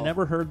never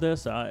methodical. heard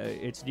this.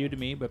 It's new to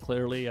me, but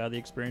clearly the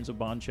experience of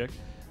Bond Chick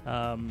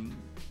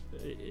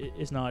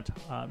is not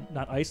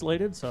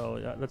isolated.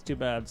 So that's too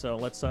bad. So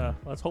let's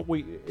hope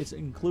it's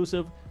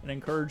inclusive and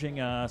encouraging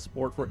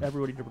sport for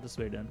everybody to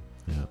participate in.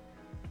 Yeah.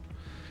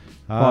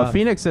 Well,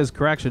 Phoenix says,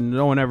 correction,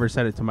 no one ever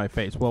said it to my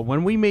face. Well,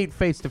 when we meet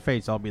face to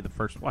face, I'll be the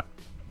first one.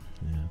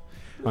 Yeah.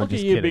 I'm Look at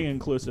just you kidding. being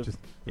inclusive.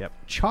 Yep.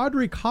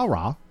 Chaudhry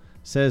Kara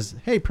says,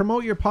 "Hey,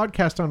 promote your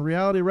podcast on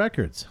Reality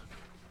Records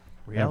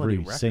Reality every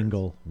Records.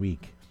 single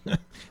week." As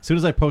soon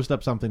as I post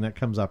up something that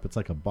comes up, it's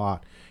like a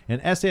bot.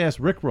 And SAS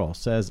Rickroll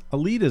says,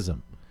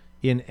 "Elitism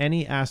in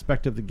any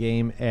aspect of the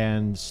game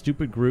and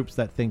stupid groups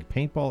that think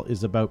paintball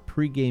is about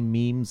pre-game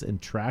memes and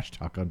trash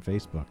talk on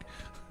Facebook."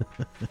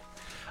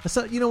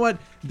 So you know what?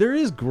 There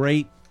is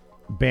great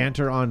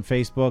banter on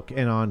Facebook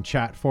and on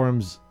chat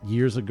forums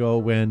years ago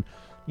when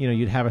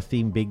you'd have a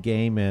theme big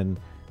game and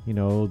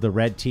the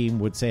red team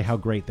would say how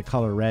great the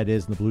color red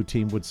is and the blue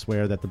team would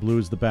swear that the blue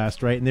is the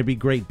best, right? And there'd be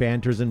great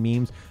banters and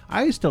memes.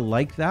 I used to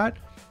like that,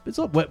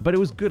 but it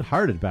was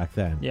good-hearted back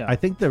then. Yeah. I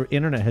think the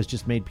internet has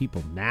just made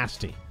people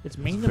nasty. It's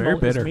mean, very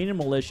it's bitter. mean and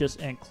malicious,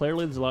 and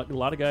clearly there's a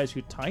lot of guys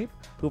who type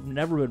who've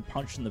never been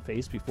punched in the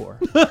face before.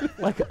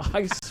 Like,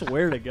 I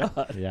swear to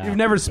God. Yeah. You've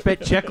never spit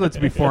chiclets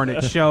before, and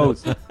it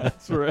shows.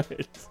 That's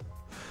right.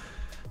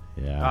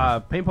 Yeah.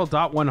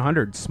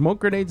 Paintball.100. Smoke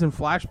grenades and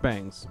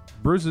flashbangs.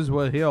 Bruises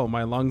will heal.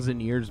 My lungs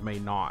and ears may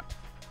not.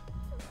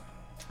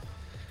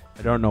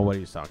 I don't know what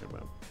he's talking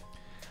about.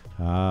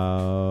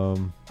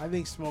 I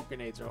think smoke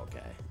grenades are okay.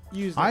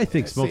 Use I them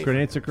think smoke safely.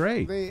 grenades are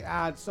great. They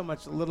add so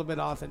much, a little bit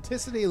of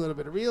authenticity, a little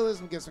bit of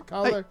realism, get some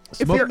color. If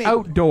Smoke- you're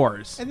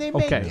outdoors, and they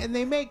make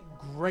okay.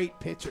 great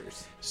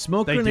pictures.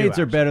 Smoke They do, grenades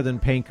are actually. better than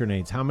paint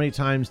grenades. How many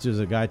times does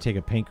a guy take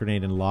a paint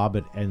grenade and lob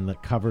it and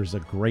it covers a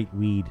great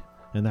weed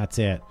and that's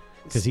it?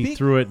 Because he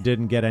threw it,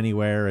 didn't get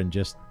anywhere, and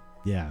just,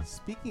 yeah.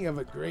 Speaking of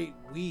a great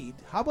weed,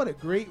 how about a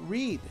great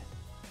read?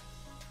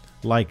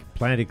 Like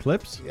Planet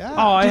Eclipse? Yeah.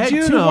 Oh, I Did had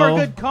you two more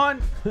know-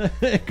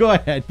 good Go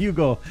ahead. You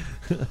go.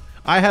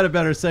 I had a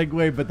better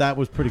segue, but that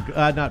was pretty good.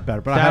 Not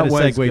better, but I That had a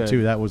was segue good.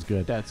 too. That was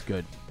good. That's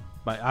good.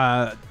 But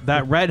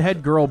that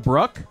redhead girl,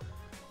 Brooke,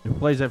 who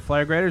plays at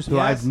Flag Raiders, who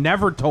Yes. I've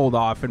never told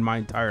off in my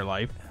entire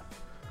life,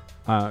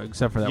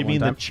 except for that You one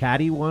mean time. the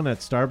chatty one at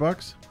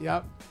Starbucks?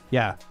 Yep.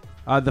 Yeah.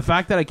 The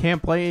fact that I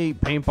can't play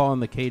paintball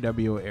in the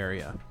KW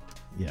area.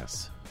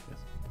 Yes.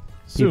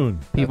 Soon.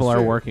 People That's are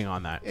true. working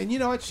on that. And you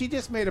know what? She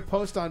just made a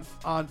post on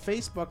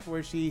Facebook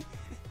where she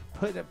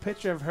put a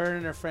picture of her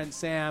and her friend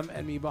Sam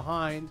and me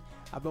behind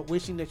about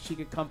wishing that she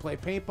could come play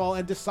paintball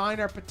and to sign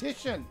our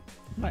petition.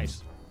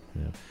 Nice.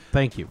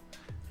 Thank you.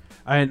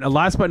 And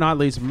last but not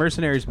least,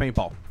 Mercenaries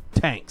Paintball.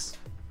 Tanks.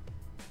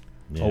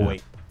 Yeah. Oh,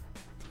 wait.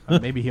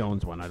 Maybe he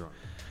owns one. I don't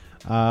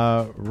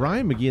know.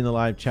 Ryan McGee in the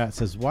live chat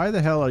says, why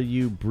the hell are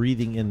you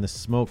breathing in the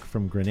smoke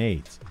from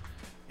grenades?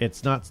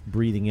 It's not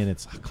breathing in,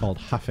 it's called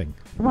huffing.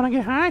 You want to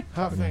get high?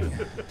 Huffing.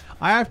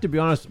 I have to be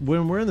honest,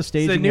 when we're in the It's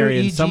the staging new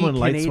area and EG someone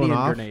lights one Canadian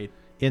off grenade.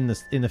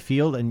 in the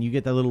field and you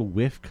get that little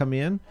whiff come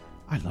in,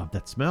 I love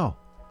that smell.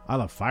 I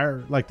love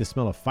like the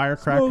smell of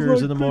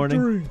firecrackers in the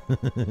morning.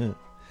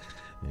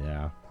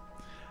 Yeah.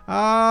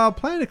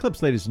 Planet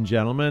Eclipse, ladies and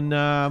gentlemen.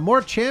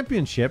 More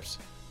championships,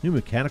 new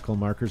mechanical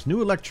markers,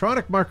 new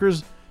electronic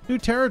markers, new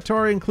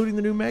territory, including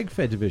the new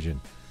MagFed division.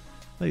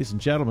 Ladies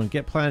and gentlemen,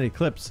 get Planet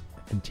Eclipse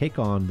and take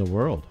on the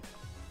world.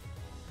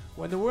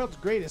 When the world's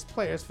greatest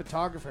players,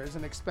 photographers,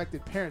 and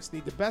expected parents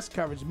need the best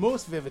coverage,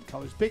 most vivid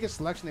colors, biggest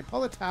selection, they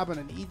pull a tab on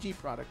an EG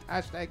product.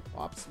 Hashtag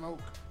Pop Smoke.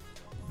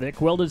 Thick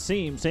welded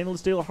seam, stainless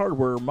steel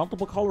hardware,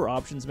 multiple color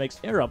options makes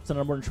Air Ups the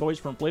number one choice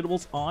for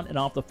inflatables on and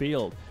off the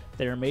field.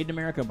 They are made in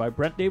America by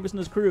Brent Davis and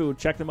his crew.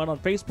 Check them out on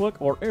Facebook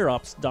or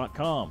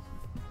airups.com.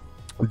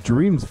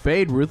 Dreams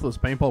fade. Ruthless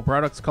paintball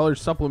products,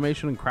 colors,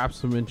 sublimation, and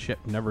craftsmanship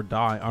never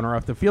die. On or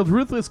off the field,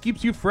 Ruthless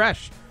keeps you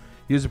fresh.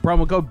 Use the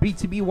promo code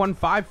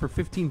BTB15 for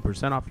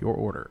 15% off your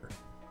order.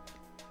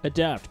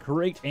 Adapt,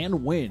 create,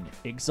 and win.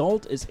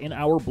 Exalt is in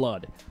our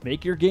blood.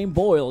 Make your game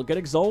boil. Get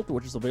Exalt,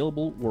 which is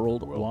available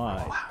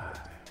worldwide.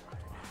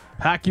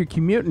 Pack your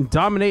commute and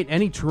dominate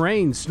any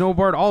terrain.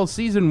 Snowboard all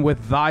season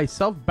with thy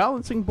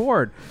self-balancing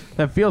board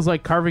that feels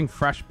like carving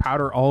fresh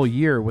powder all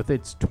year. With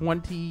its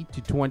 20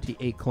 to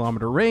 28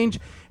 kilometer range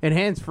and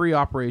hands-free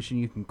operation,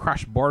 you can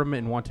crush boredom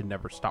and want to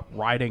never stop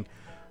riding.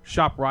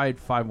 Shop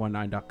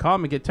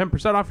ride519.com and get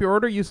 10% off your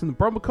order using the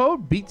promo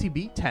code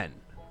BTB10.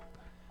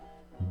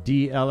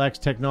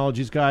 DLX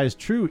Technologies, guys,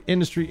 true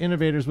industry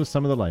innovators with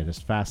some of the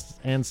lightest, fastest,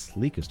 and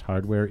sleekest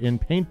hardware in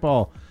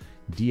paintball.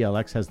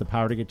 DLX has the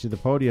power to get to the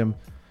podium.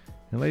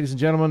 And ladies and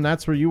gentlemen,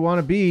 that's where you want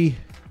to be.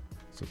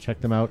 So check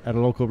them out at a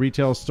local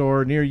retail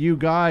store near you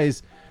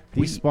guys.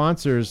 These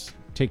sponsors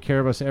take care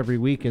of us every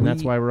week, and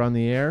that's why we're on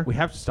the air. We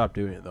have to stop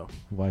doing it, though.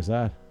 Why is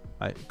that?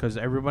 Because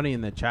everybody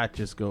in the chat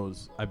just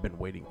goes, I've been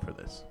waiting for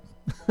this.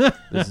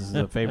 This is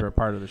the favorite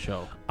part of the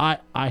show.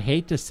 I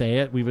hate to say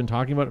it. We've been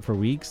talking about it for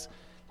weeks,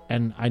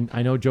 and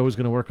I know Joe's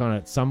going to work on it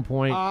at some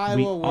point.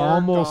 We will work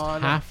almost on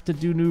it. have to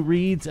do new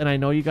reads, and I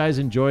know you guys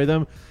enjoy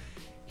them.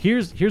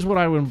 Here's what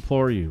I would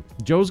implore you.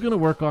 Joe's going to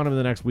work on them in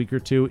the next week or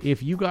two.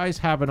 If you guys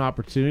have an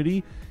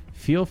opportunity,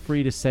 feel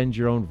free to send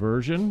your own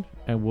version,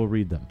 and we'll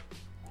read them.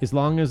 As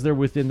long as they're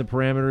within the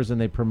parameters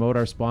and they promote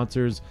our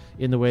sponsors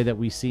in the way that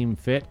we seem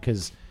fit,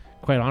 because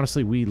quite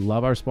honestly, we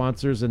love our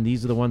sponsors, and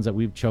these are the ones that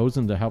we've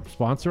chosen to help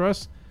sponsor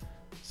us.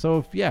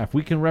 So, if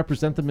we can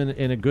represent them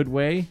in a good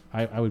way,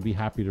 I would be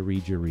happy to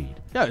read your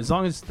read. Yeah, as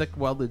long as thick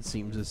welded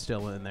seams is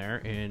still in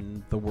there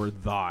and the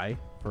word thy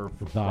for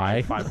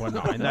Thy.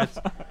 519,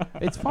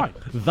 it's fine.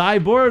 Thy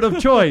board of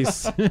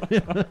choice.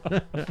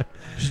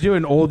 She's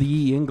doing old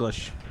E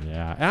English.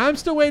 Yeah, and I'm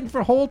still waiting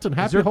for Holton.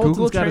 Happy there Google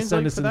Holton's got to Translate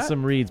send us for in that?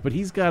 some reads, but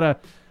he's got to.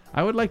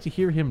 I would like to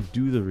hear him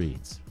do the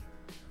reads.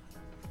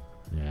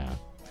 Yeah.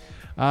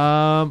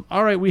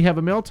 All right, we have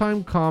a mail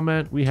time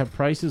comment. We have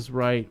Prices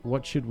Right.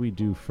 What should we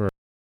do first?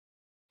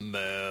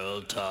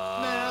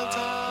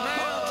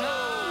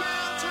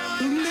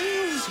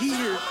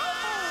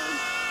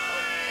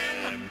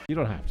 You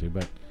don't have to,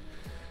 but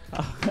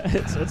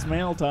It's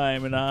mail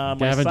time, and my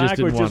Gavin just sack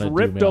didn't was just wanna do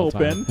ripped mail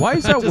time. open. Why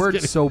is that Just word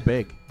kidding. so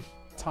big?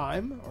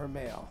 Time or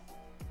mail?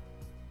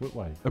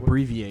 why?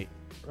 Abbreviate.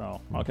 Oh,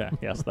 okay.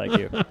 Yes, thank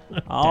you.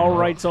 All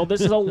right, so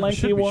this is a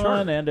lengthy Should be one,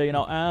 short. and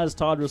as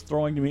Todd was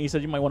throwing to me, he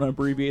said you might want to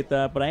abbreviate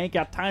that, but I ain't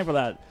got time for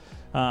that.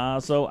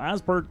 So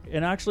as per,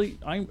 and actually,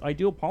 I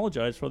do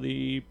apologize for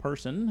the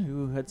person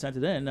who had sent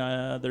it in.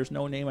 There's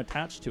no name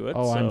attached to it.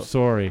 Oh, so. I'm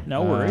sorry.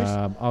 No worries.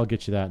 I'll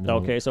get you that. In a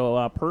Okay,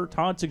 so per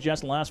Todd's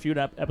suggestion, last few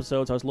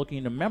episodes, I was looking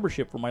into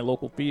membership for my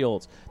local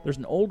fields. There's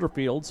an older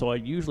field, so I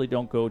usually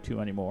don't go to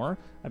anymore.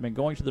 I've been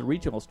going to the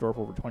retail store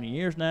for over 20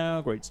 years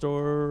now. Great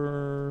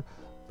store,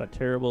 but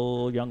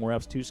terrible. Young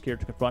reps too scared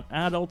to confront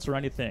adults or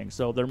anything.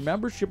 So their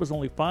membership is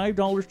only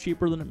 $5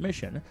 cheaper than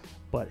admission.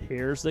 But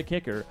here's the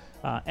kicker: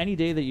 any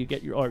day that you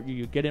get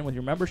you get in with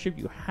your membership,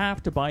 you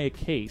have to buy a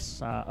case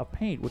of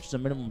paint, which is a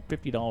minimum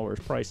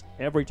 $50 price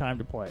every time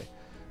to play.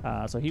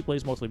 So he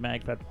plays mostly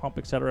MagFed, Pump,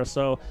 etc.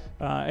 So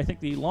I think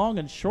the long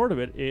and short of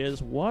it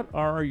is, what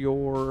are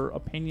your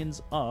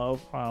opinions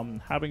of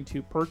having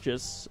to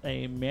purchase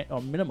a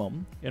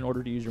minimum in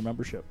order to use your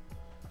membership?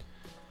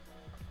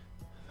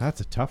 That's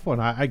a tough one.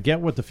 I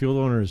get what the field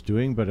owner is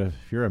doing, but if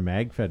you're a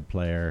MagFed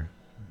player,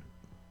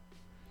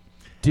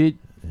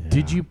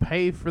 Did you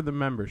pay for the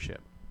membership?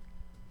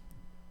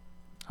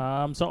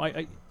 So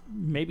I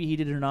maybe he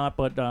did or not,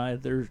 but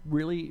there's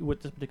really,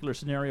 with this particular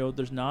scenario,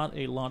 there's not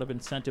a lot of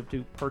incentive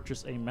to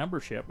purchase a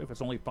membership if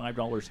it's only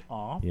 $5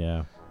 off.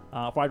 Yeah.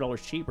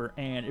 $5 cheaper,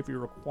 and if you're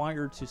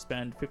required to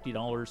spend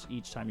 $50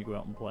 each time you go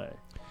out and play.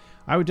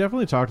 I would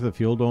definitely talk to the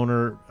field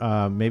owner.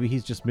 Maybe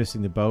he's just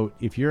missing the boat.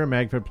 If you're a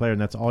MagFed player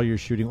and that's all you're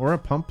shooting, or a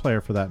pump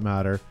player for that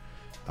matter,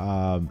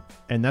 and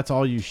that's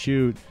all you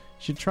shoot, you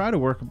should try to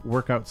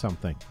work out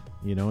something,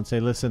 and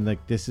say, listen,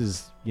 like this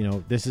is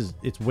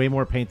it's way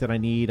more paint than I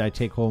need. I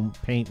take home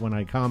paint when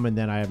I come, and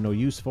then I have no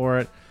use for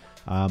it.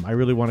 I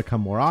really want to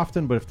come more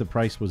often, but if the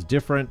price was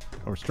different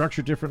or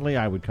structured differently,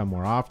 I would come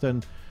more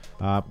often.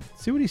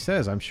 See what he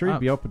says. I'm sure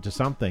he'd be open to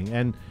something.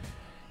 And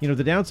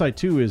the downside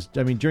too is,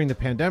 during the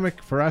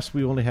pandemic, for us,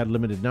 we only had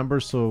limited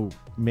numbers, so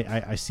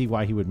I see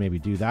why he would maybe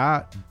do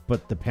that.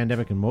 But the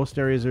pandemic in most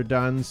areas are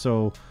done,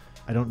 so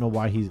I don't know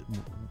why he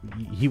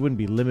wouldn't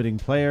be limiting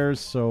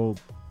players. So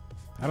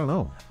I don't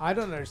know. I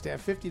don't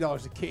understand.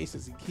 $50 a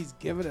case he's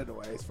giving it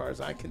away, as far as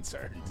I'm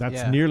concerned.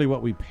 That's nearly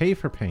what we pay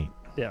for paint.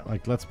 Yeah,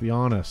 like let's be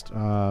honest.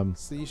 So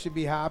you should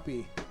be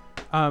happy.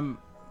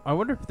 I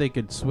wonder if they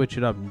could switch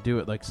it up and do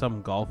it like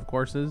some golf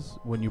courses.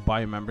 When you buy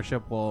a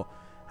membership, will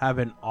have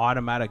an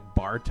automatic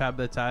bar tab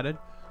that's added.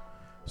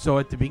 So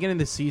at the beginning of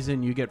the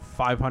season, you get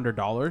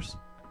 $500,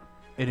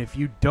 and if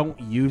you don't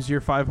use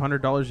your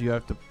 $500, you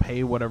have to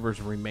pay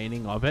whatever's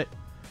remaining of it.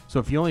 So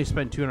if you only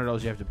spend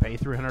 $200, you have to pay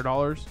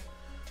 $300.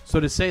 So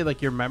to say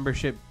like your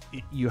membership,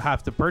 you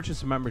have to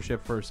purchase a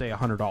membership for say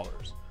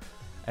 $100,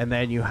 and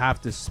then you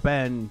have to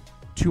spend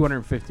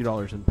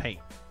 $250 in paint.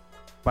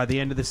 By the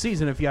end of the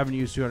season, if you haven't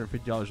used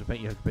 $250 in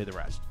paint, you have to pay the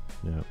rest.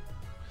 Yeah.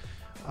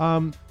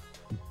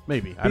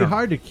 Maybe. It'd be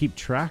hard to keep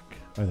track,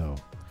 though.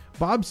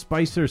 Bob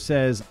Spicer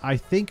says, I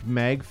think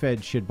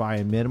MagFed should buy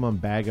a minimum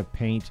bag of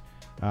paint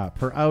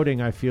per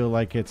outing. I feel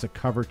like it's a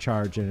cover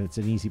charge and it's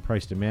an easy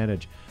price to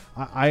manage.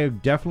 I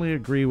definitely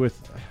agree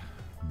with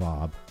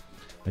Bob.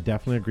 I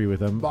definitely agree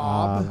with him.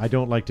 Bob. I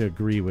don't like to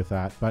agree with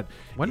that, but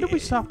when did we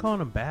stop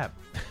calling him Bab?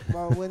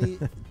 Well,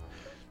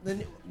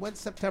 when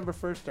September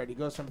 1st started, he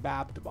goes from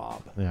Bab to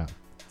Bob. Yeah,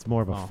 it's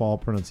more of a fall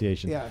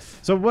pronunciation. Yes.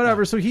 So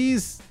whatever. So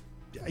he's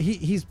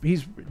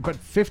but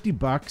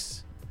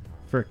 $50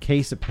 for a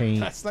case of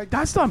paint.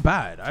 That's not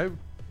bad.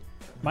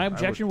 My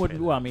objection would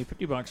would pay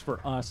be, $50 for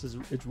us is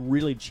it's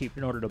really cheap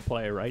in order to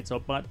play, right? So,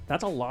 but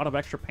that's a lot of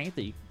extra paint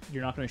that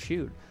you're not going to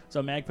shoot.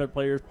 So, MagFed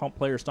players, pump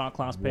players, stock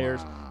class players,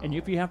 and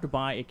if you have to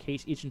buy a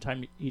case each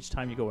time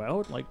you go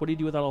out, like what do you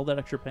do without all that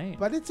extra paint?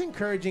 But it's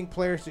encouraging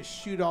players to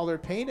shoot all their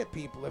paint at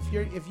people.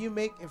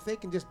 If they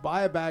can just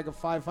buy a bag of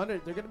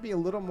 500, they're going to be a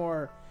little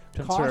more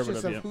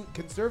cautious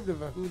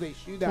conservative of who they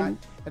shoot at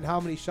and how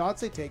many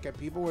shots they take at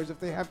people. Whereas if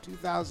they have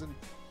 2,000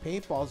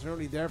 paintballs, they're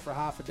only there for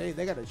half a day,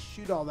 they got to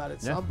shoot all that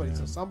at somebody.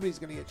 So somebody's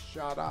going to get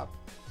shot up.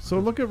 So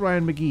look at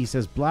Ryan McGee. He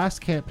says Blast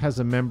Camp has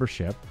a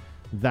membership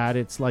that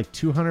it's like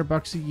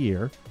 $200 a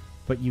year,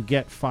 but you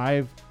get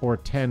 5 or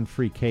 10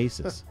 free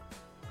cases.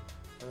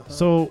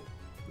 So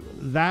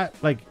that,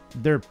 like,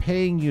 they're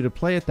paying you to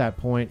play at that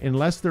point,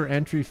 unless their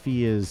entry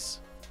fee is,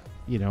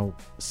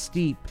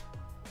 steep.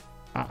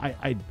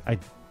 I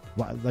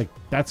like,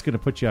 that's going to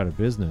put you out of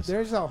business.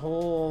 There's a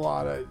whole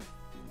lot of.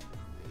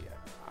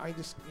 I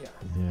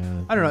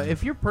don't know.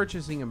 If you're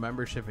purchasing a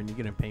membership and you're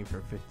going to pay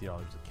for $50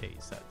 a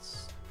case,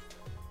 that's.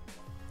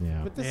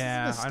 Yeah. But this is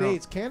in the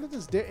States.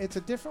 Canada's it's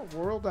a different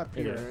world up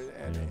here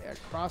and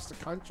across the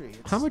country.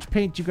 How much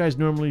paint do you guys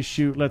normally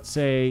shoot, let's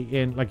say,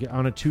 in like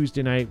on a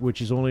Tuesday night,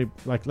 which is only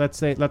like,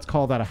 let's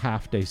call that a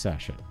half day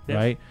session,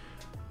 right?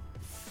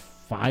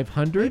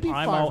 500? Maybe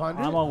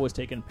 500. I'm always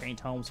taking paint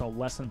home, so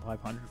less than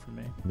 500 for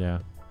me. Yeah.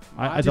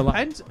 It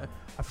depends.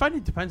 I find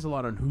it depends a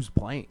lot on who's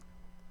playing.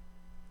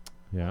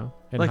 Yeah.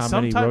 And like how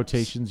many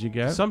rotations you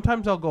get?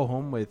 Sometimes I'll go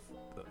home with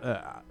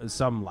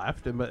some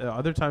left, and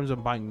other times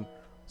I'm buying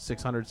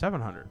 600,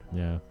 700.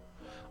 Yeah.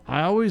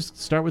 I always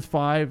start with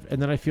 5,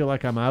 and then I feel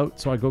like I'm out,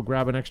 so I go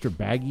grab an extra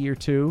baggie or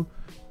 2,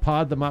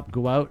 pod them up,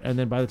 go out, and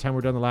then by the time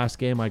we're done the last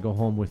game, I go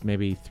home with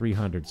maybe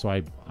 300. So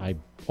I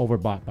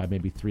overbought by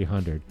maybe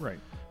 300.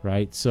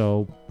 Right?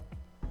 So,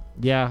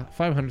 yeah,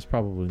 500 is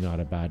probably not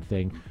a bad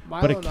thing.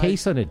 But a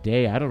case on a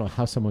day, I don't know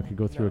how someone could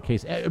go through a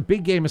case. A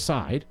big game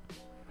aside,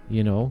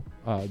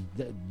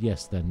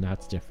 yes, then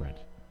that's different.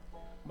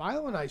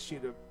 Milo and I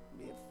shoot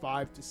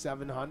 500 to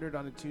 700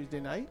 on a Tuesday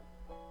night.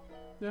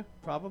 Yeah,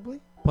 probably.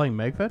 Playing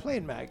MagFed?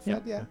 Playing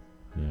MagFed, yeah.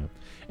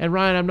 And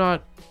Ryan, I'm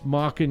not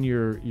mocking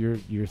your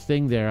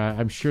thing there.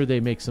 I'm sure they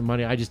make some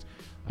money. I just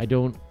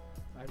don't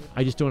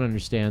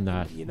understand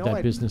that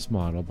business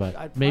model.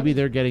 But maybe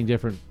they're getting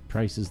different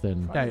prices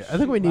than. Yeah, I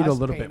think we need a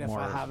little bit more.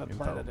 If I have a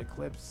Planet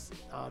Eclipse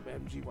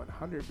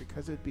MG100,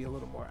 because it'd be a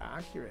little more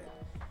accurate.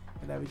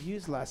 And I would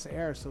use less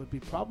air, so it'd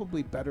be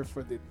probably better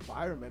for the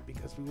environment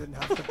because we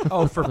wouldn't have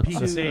to. For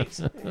Pete's sake,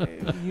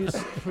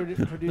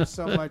 produce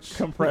so much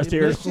compressed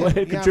air,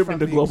 contributing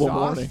to global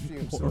warming.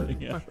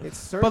 It's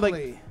certainly. But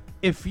like,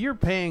 if you're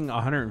paying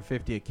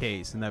 $150 a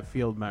case, and that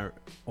field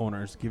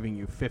owner is giving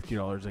you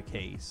 $50 a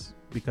case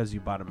because you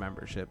bought a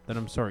membership, then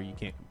I'm sorry, you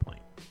can't complain.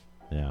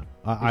 Yeah,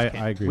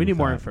 I agree. We need with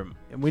more that. info.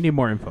 We need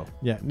more info.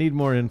 Yeah, need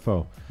more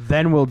info.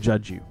 Then we'll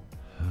judge you.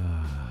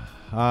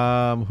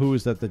 Who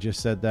is that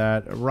just said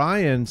that?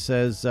 Ryan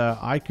says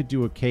I could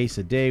do a case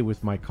a day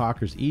with my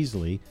cockers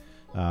easily.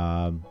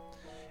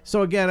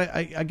 So again,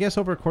 I guess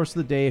over the course of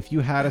the day, if you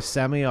had a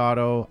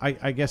semi-auto,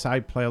 I guess I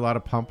play a lot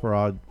of pump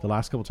rod. The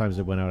last couple times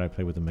I went out, I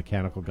played with a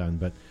mechanical gun,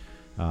 but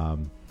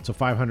so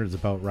 500 is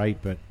about right.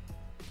 But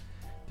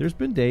there's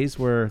been days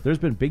where there's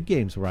been big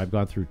games where I've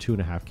gone through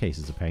 2.5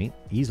 cases of paint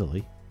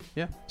easily.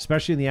 Yeah.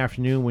 Especially in the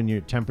afternoon when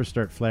your tempers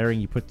start flaring,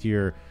 you put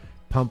your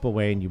pump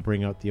away and you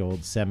bring out the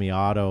old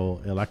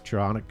semi-auto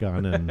electronic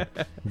gun and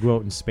go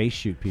out and space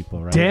shoot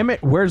people, right? Damn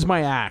it! Where's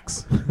my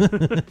axe?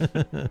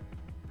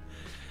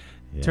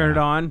 Yeah. Turn it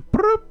on.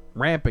 Broop,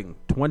 ramping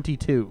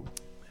 22.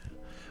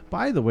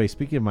 By the way,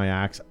 speaking of my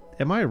axe,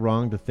 am I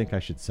wrong to think I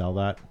should sell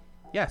that?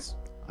 Yes.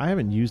 I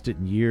haven't used it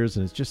in years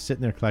and it's just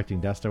sitting there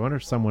collecting dust. I wonder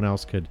if someone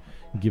else could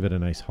give it a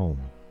nice home.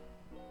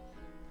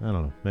 I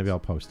don't know. Maybe I'll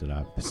post it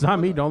up. It's not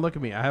me. Don't look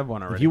at me. I have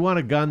one already. If you want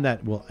a gun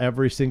that will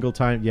every single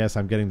time, yes,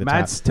 I'm getting the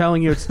Matt's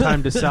telling you it's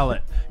time to sell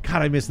it.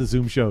 God, I miss the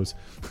Zoom shows.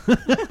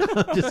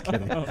 Just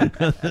kidding.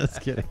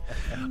 Just kidding.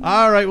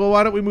 All right. Well,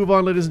 why don't we move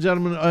on, ladies and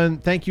gentlemen?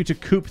 And thank you to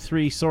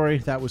Coop3. Sorry,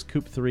 that was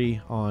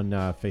Coop3 on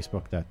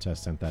Facebook that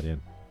sent that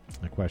in,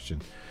 a question.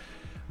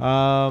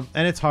 And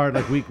it's hard.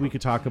 Like we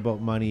could talk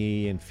about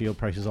money and field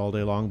prices all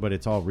day long, but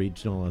it's all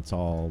regional. It's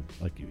all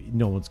like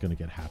no one's going to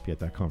get happy at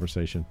that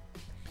conversation.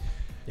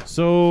 Yeah.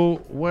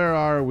 So where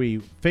are we?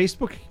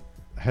 Facebook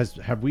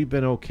have we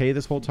been okay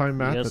this whole time,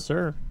 Matt? Yes,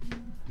 sir.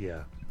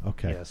 Yeah.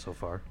 Okay. Yeah, so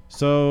far.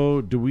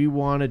 So do we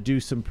want to do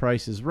some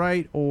prices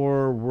right,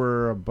 or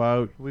we're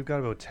about? We've got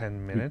about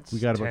 10 minutes. We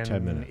got about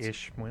 10 minutes.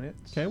 10-ish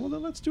minutes. Okay. Well,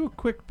 then let's do a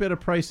quick bit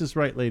of prices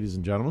right, ladies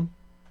and gentlemen.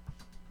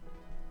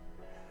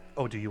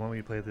 Oh, do you want me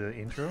to play the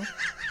intro?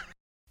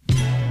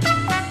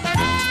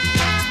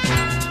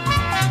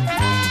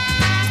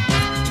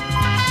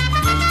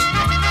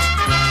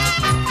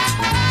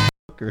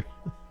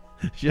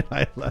 Should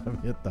I let him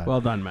hit that?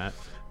 Well done, Matt.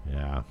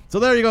 Yeah. So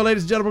there you go,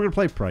 ladies and gentlemen. We're going to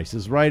play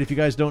prices right. If you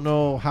guys don't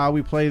know how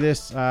we play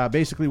this,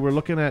 basically we're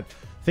looking at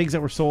things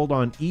that were sold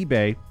on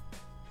eBay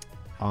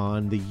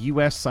on the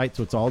U.S. site,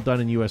 so it's all done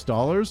in U.S.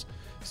 dollars.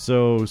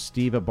 So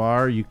Steve at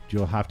Bar,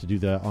 you'll have to do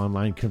the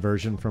online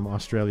conversion from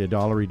Australia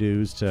dollary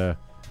dues to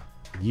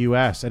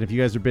U.S. And if you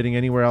guys are bidding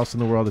anywhere else in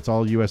the world, it's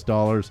all U.S.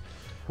 dollars.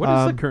 What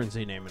is the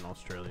currency name in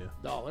Australia?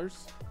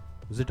 Dollars.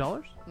 Is it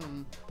dollars?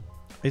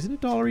 Isn't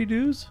it dollary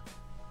dues?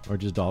 Or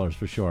just dollars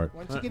for short?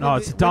 Once you get No,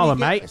 into- it's a when dollar, you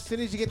get- mate. As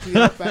soon as you get to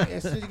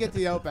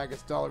the outback,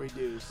 it's dollar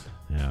reduced.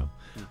 Yeah.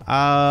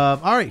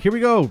 All right, here we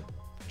go.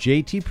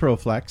 JT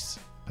ProFlex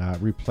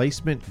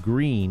replacement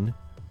green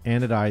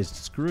anodized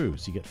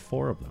screws. You get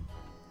 4 of them.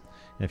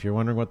 And if you're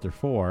wondering what they're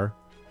for,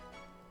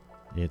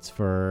 it's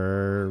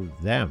for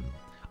them.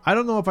 I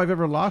don't know if I've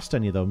ever lost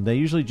any of them. They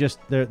usually just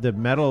the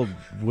metal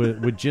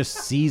would just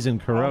seize and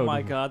corrode. Oh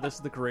my God, this is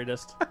the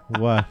greatest.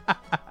 What?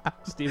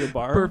 Steven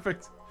Barr.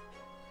 Perfect.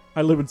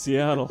 I live in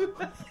Seattle.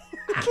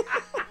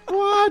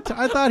 What?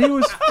 I thought he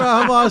was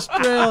from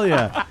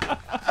Australia.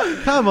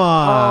 Come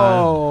on.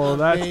 Oh,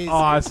 that's Amazing.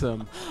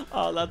 awesome.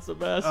 Oh, that's the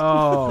best.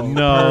 Oh,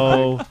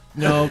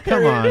 No,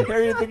 come on.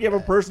 Harry, you think you have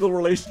a personal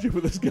relationship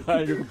with this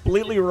guy? You're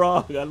completely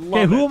wrong. I love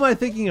Okay, who it. am I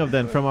thinking of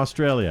then from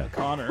Australia?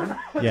 Connor,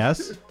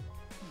 Yes,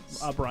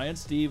 Brian,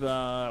 Steve,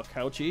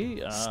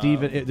 Couchy.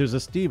 Steven. There's a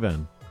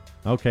Steven.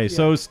 Okay,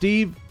 so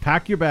Steve,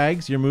 pack your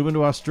bags. You're moving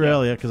to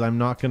Australia because I'm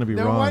not going to be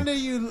No wrong. wonder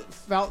you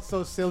felt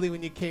so silly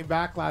when you came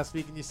back last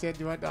week and you said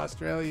you went to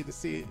Australia to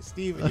see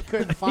Steve and you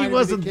couldn't find him.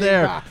 wasn't when you came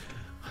there. back.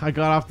 I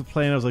got off the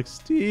plane. I was like,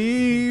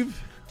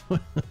 Steve.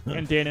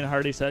 And Dan and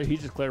Hardy said he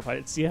just clarified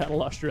it's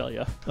Seattle,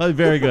 Australia. Oh,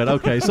 very good.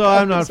 Okay, so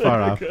I'm not Very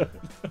far off. good.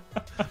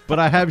 But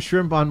I have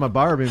shrimp on my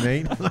Barbie,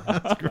 mate.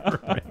 That's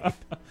great.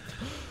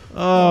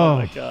 Oh Oh,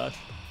 my gosh.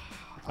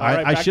 All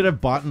right, I back- should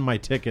have bought my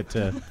ticket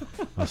to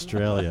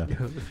Australia.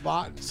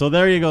 Bought- So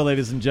there you go,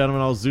 ladies and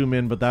gentlemen. I'll zoom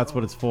in, but that's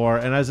what it's for.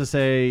 And as I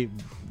say,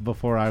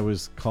 before I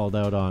was called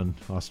out on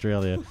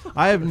Australia,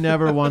 I have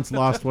never once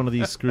lost one of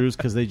these screws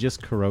because they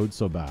just corrode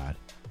so bad.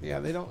 Yeah,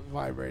 they don't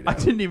vibrate. I out.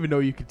 didn't even know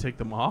you could take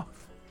them off.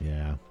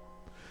 Yeah.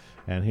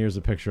 And here's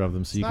a picture of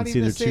them so you It's can not see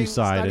even they're the same- It's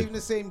not two-sided. even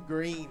the same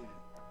green.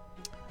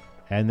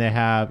 And they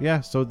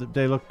have, so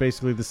they look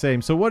basically the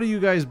same. So what are you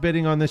guys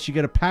bidding on this? You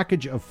get a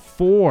package of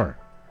 4.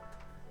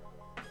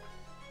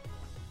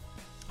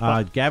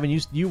 Gavin,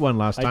 you won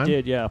last time. I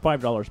did, yeah.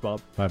 $5,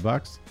 Bob.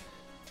 $5.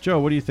 Joe,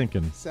 what are you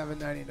thinking?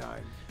 $7.99.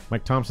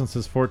 Mike Thompson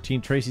says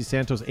 14. Tracy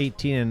Santos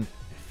 18, and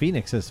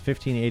Phoenix says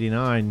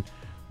 15.89.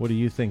 What are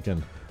you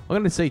thinking? I'm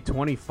going to say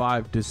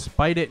 25,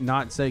 despite it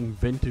not saying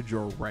vintage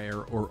or rare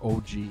or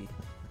OG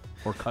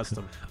or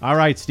custom. All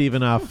right, Steve,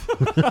 enough.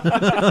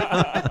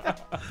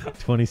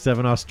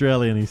 27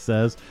 Australian, he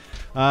says.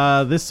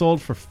 This sold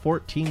for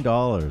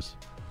 $14.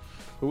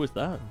 Who was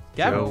that?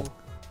 Gavin.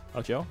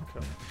 Oh, Joe?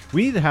 Okay.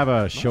 We need to have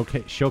a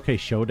showcase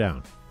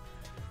showdown.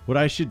 What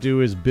I should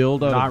do is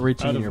build Not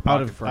reaching in your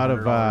pocket for out of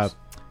 $100.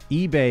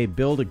 eBay,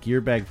 build a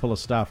gear bag full of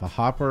stuff, a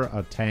hopper,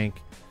 a tank,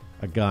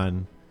 a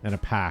gun, and a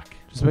pack.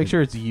 Just make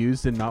sure it's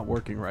used and not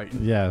working right.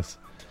 Yes.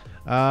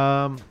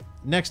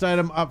 Next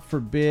item up for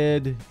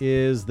bid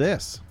is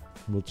this.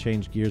 We'll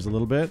change gears a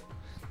little bit.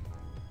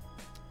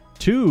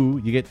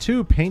 You get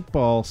 2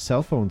 paintball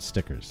cell phone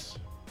stickers.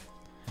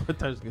 I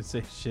thought I was going to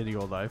say shitty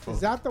old iPhone.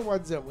 Is that the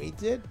ones that we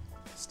did?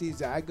 Steve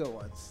Zago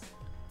ones.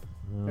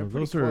 They're pretty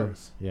Those are,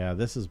 close. yeah,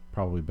 this is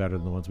probably better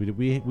than the ones we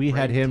did. We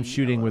had him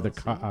shooting with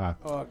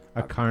Oh,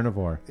 a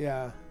carnivore.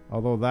 yeah,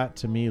 Although that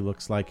to me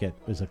looks like it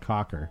was a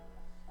cocker.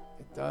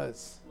 it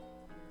does.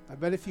 I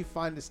bet if you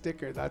find a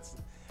sticker, it's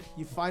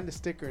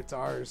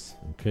ours.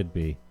 It could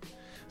be.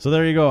 So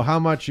there you go. How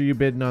much are you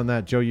bidding on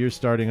that, Joe? You're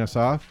starting us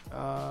off.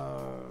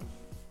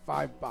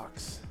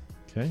 $5.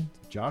 Okay.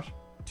 Josh?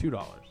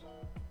 $2.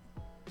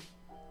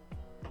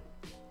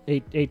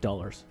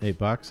 $8.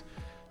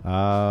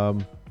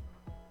 $8.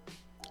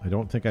 I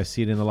don't think I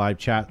see it in the live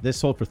chat. This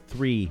sold for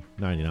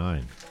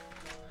 $3.99.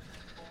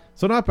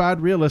 So not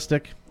bad,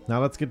 realistic. Now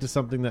let's get to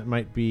something that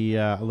might be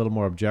a little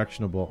more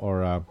objectionable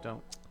or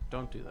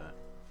Don't do that.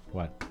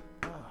 what?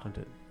 Don't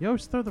do it. You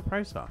always throw the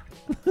price off.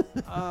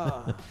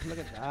 Look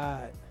at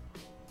that.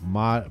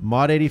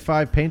 Mod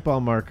 85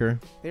 paintball marker.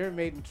 They were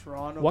made in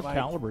Toronto. What by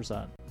caliber is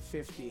that?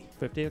 50.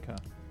 50? Okay.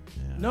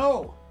 Yeah.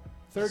 No,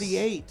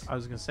 38. I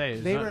was going to say.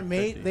 it's They not were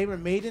made. 50. They were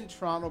made in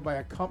Toronto by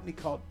a company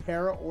called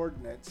Para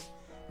Ordnance,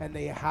 and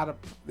they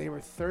were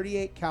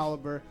 38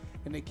 caliber,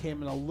 and they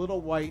came in a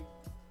little white.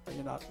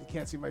 You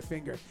can't see my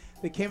finger.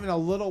 They came in a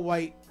little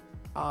white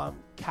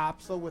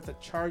capsule with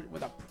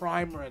a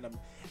primer in them,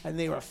 and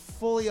they were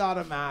fully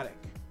automatic.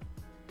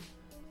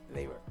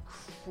 They were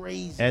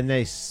crazy. And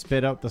they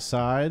spit out the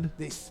side.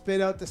 They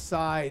spit out the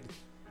side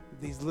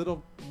these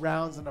little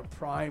rounds in a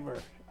primer,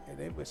 and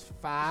it was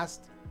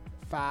fast.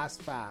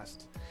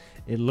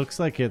 It looks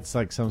like it's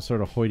like some sort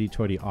of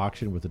hoity-toity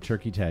auction with a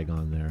turkey tag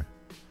on there.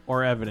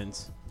 Or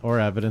evidence. Or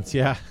evidence,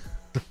 yeah.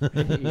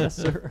 Yes,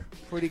 sir.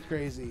 Pretty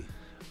crazy.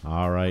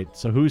 All right.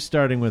 So who's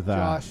starting with that?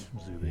 Josh.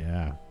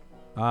 Yeah.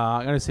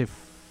 I'm going to say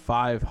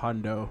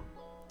 $500.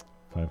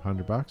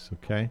 $500.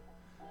 Okay.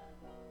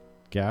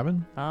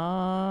 Gavin?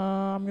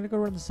 I'm going to go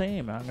around the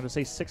same. I'm going to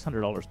say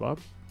 $600, Bob.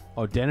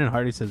 Oh, Dan and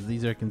Hardy says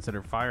these are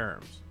considered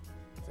firearms.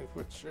 They're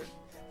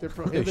They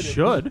prohibited.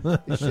 should.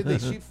 They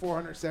shoot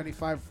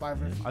 475,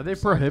 500. Are they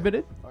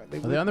prohibited? They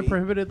Are would they on the be.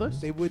 prohibited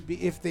list? They would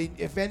be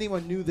if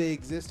anyone knew they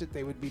existed,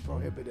 they would be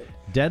prohibited.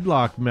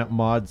 Deadlock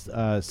Mods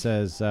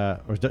says,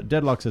 or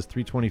Deadlock says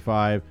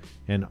 325,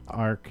 and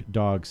Arc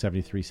Dog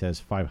 73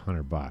 says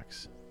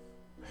 $500.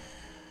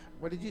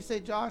 What did you say,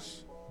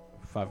 Josh?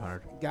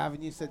 500.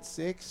 Gavin, you said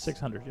 6.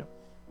 600, yeah.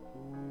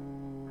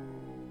 Ooh,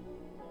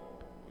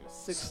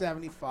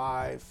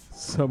 675.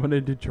 Someone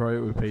in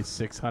Detroit would pay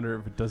 $600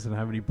 if it doesn't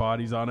have any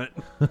bodies on it.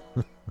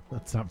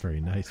 That's not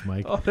very nice,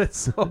 Mike. Oh, that's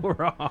so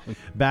wrong.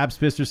 Babs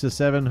Spister says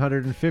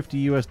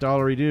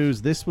 $750 reduce.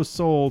 This was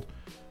sold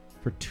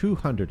for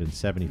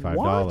 $275.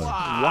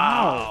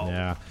 Wow.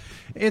 Yeah.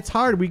 It's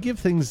hard. We give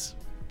things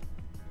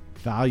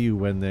value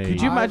when they...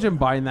 Could you imagine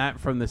buying that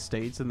from the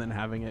States and then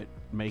having it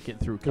make it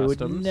through It would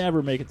customs?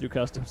 never make it through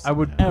customs. I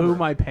would Ever. poo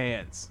my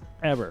pants.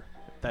 Ever.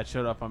 That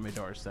showed up on my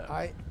doorstep.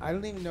 I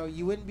don't even know.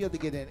 You wouldn't be able to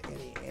get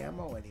any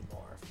ammo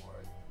anymore for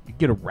it. You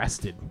get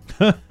arrested.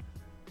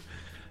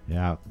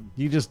 Yeah.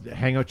 You just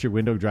hang out your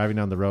window driving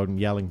down the road and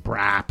yelling,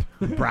 brap,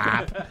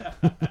 brap.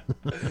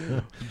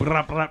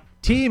 Brap, brap.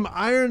 Team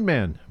Iron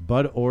Man,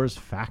 Bud Orr's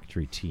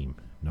factory team.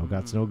 No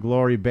Guts, No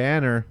Glory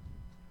banner.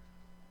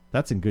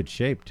 That's in good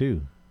shape,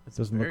 too. It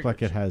doesn't very look like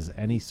good it has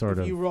any sort If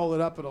of you roll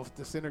it up, it'll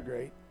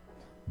disintegrate.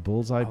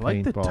 bullseye I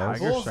like the paintballs. Tiger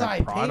Bullseye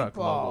Stripe product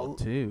paintball.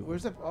 logo, too.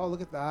 Where's the? Oh,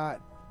 look at that.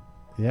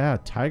 Yeah,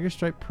 Tiger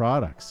Stripe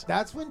products.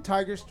 That's when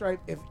Tiger Stripe.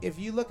 If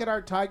you look at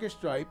our Tiger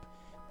Stripe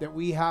that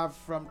we have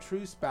from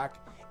True Spec,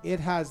 it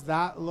has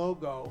that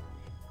logo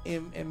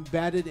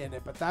embedded in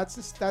it. But that's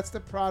the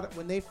product.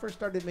 When they first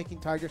started making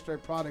Tiger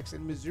Stripe products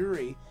in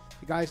Missouri,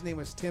 the guy's name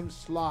was Tim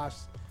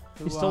Schloss.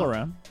 who, He's still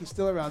around. He's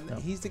still around. Yep.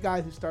 He's the guy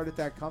who started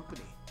that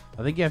company.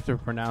 I think you have to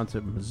pronounce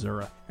it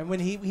Missouri. And when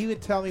he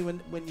would tell me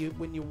when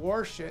you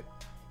wash it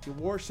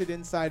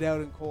inside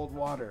out in cold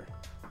water.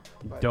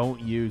 But, Don't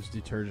use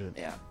detergent.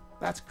 Yeah,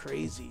 that's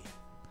crazy.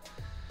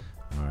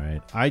 All right.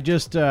 I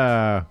just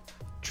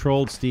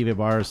trolled Steve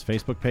Ibarra's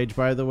Facebook page,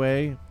 by the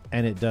way,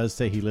 and it does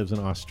say he lives in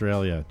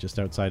Australia, just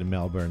outside of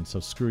Melbourne, so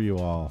screw you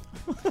all.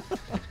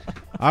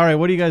 All right,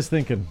 what are you guys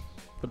thinking?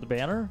 For the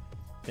banner?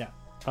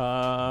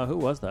 Yeah. Who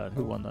was that?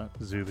 Who won that?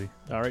 Zuby.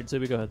 All right,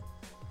 Zuby, go ahead.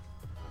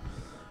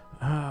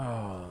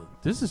 Oh,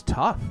 this is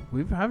tough.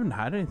 We haven't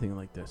had anything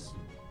like this.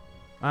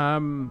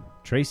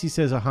 Tracy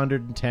says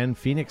 110.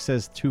 Phoenix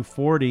says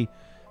 240.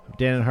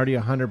 Dan and Hardy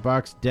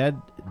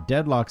 $100.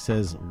 Deadlock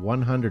says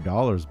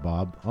 $100.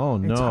 Bob. Oh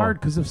no, It's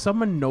hard because if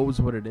someone knows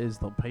what it is,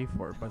 they'll pay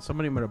for it. But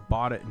somebody might have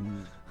bought it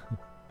and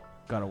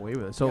got away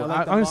with it. So Yeah, like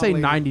I'm the going to say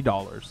mom lady.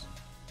 $90.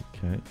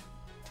 Okay.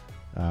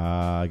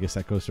 I guess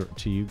that goes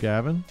to you,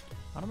 Gavin.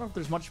 I don't know if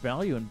there's much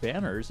value in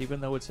banners, even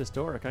though it's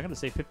historic. I'm going to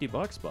say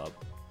 $50, Bob.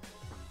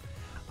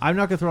 I'm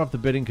not going to throw off the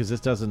bidding because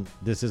this isn't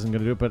going to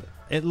do it, but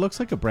it looks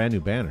like a brand new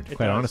banner. It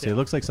Quite does, honestly, yeah. it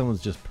looks like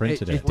someone's just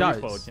printed it. It does.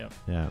 Repoed, yeah.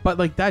 Yeah. But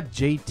like that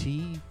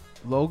JT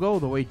logo,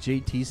 the way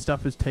JT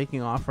stuff is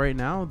taking off right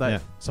now, that Yeah.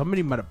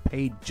 somebody might have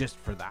paid just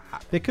for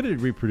that. They could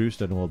have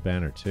reproduced an old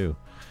banner too.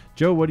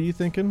 Joe, what are you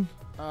thinking?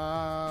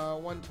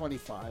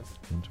 125.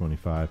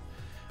 125.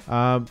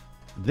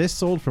 This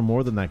sold for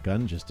more than that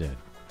gun just did.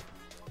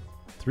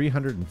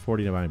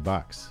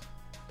 $349.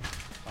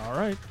 All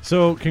right.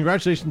 So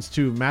congratulations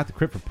to Matt the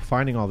Crypt for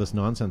finding all this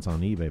nonsense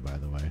on eBay, by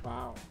the way.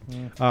 Wow.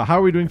 How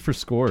are we doing for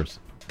scores?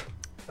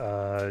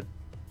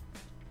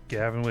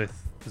 Gavin with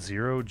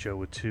 0, Joe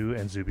with 2,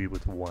 and Zuby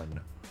with 1.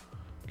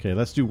 Okay,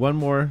 let's do one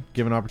more.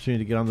 Give an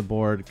opportunity to get on the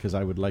board because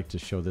I would like to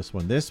show this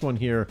one. This one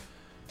here,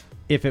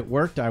 if it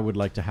worked, I would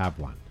like to have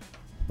one.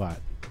 But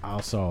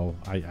also,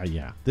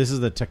 yeah, this is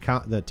the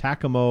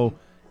Takamo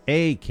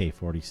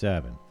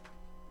AK-47.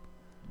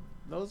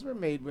 Those were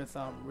made with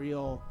some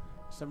real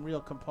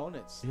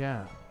components.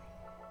 Yeah.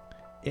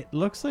 It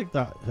looks like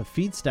the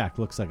feed stack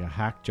looks like a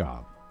hack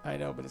job. I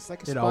know, but it's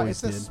like It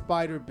always it's a did.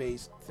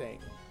 spider-based thing.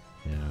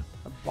 Yeah.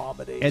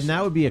 Abomination. And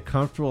that would be a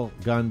comfortable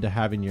gun to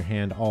have in your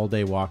hand all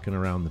day walking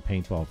around the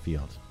paintball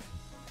field.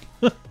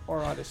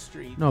 or on a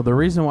street. No, the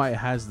reason why it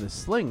has this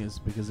sling is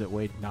because it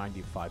weighed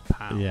 95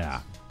 pounds.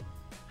 Yeah.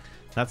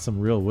 That's some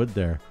real wood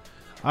there.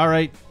 All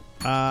right.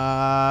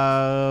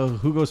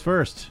 Who goes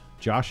first?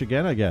 Josh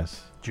again, I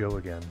guess. Joe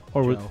again.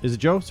 Or Joe. is it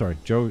Joe? Sorry,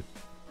 Joe.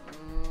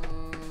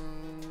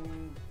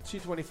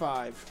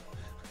 225.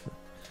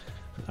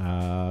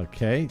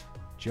 Okay.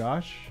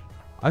 Josh,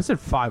 I said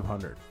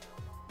 500.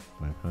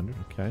 500.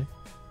 Okay.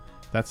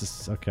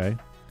 Okay.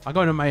 I'll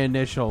go to my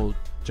initial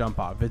jump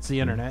off. It's the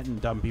internet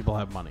and dumb people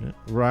have money.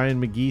 Ryan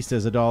McGee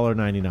says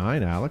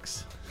 $1.99.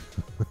 Alex.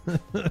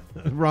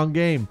 Wrong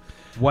game.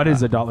 What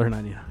is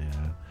 $1.99?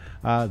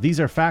 Yeah. These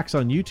are facts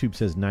on YouTube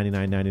says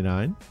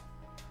 $99.99.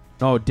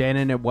 Oh, Dan,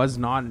 and it was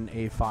not an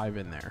A5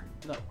 in there.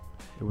 No.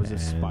 It was a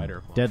And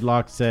spider clone.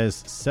 Deadlock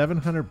says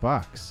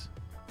 $700.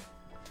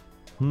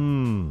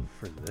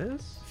 For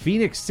this?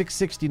 Phoenix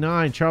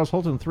 669. Charles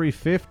Holton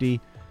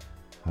 350.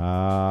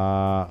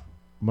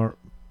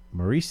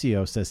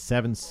 Mauricio says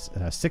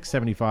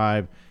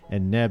 675,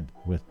 and Neb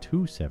with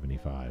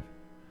 275.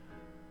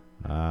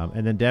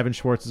 And then Devin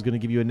Schwartz is going to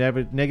give you a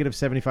negative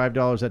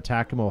 $75 at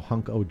Takamo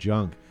Hunk O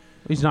Junk.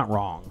 He's not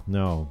wrong.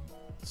 No.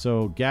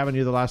 So Gavin,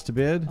 you're the last to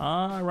bid.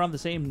 Around the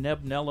same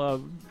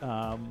Nebnella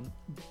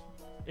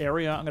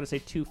area, I'm going to say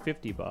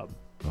 250, Bob.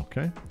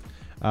 Okay.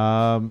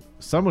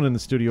 Someone in the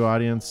studio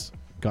audience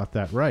got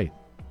that right.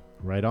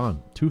 Right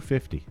on.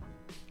 250.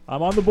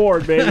 I'm on the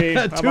board, baby.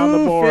 I'm on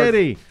the board.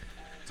 250.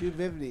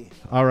 250.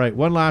 All right,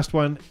 one last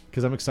one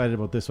because I'm excited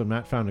about this one.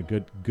 Matt found a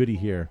goodie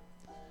here.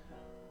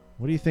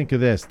 What do you think of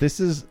this? This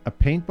is a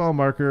paintball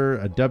marker,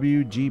 a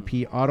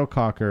WGP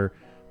autococker,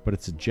 but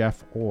it's a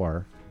Jeff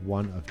Orr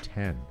 1 of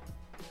 10.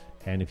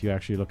 And if you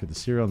actually look at the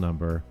serial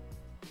number,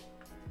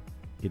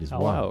 it is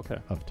 1 wow, okay.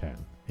 of 10.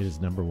 It is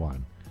number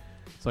 1.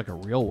 It's like a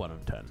real 1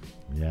 of 10.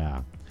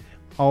 Yeah.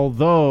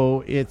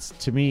 Although it's,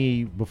 to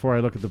me, before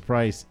I look at the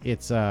price,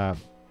 it's like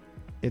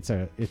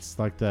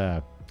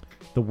the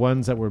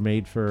ones that were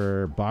made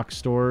for box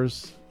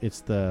stores.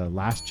 It's the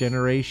last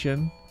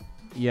generation,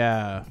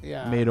 Yeah.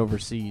 Yeah. Made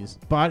overseas.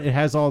 but it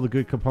has all the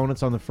good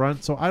components on the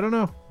front. So I don't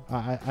know.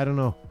 I don't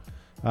know.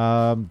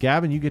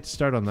 Gavin, you get to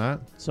start on that.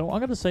 So I'm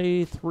going to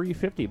say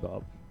 350,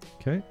 Bob.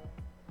 Okay.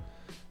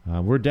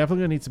 We're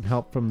definitely going to need some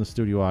help from the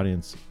studio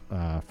audience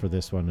for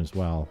this one as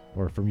well,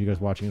 or from you guys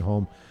watching at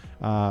home.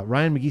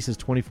 Ryan McGee says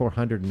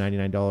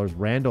 $2,499.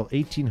 Randall,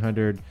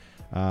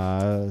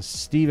 $1,800.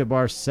 Steve at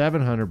bar,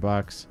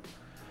 $700.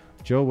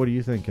 Joe, what are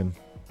you thinking?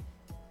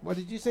 What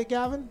did you say,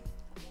 Gavin?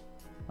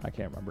 I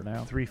can't remember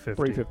now. 350.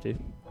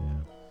 350. Yeah.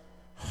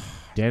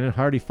 Dan and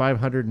Hardy,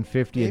 $550, and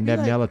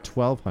Maybe Nebnella, like-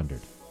 $1,200.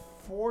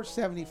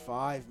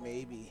 475,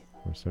 maybe.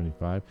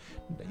 475.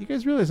 You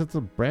guys realize that's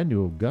a brand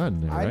new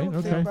gun, there, I right? don't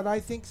Okay. think, but I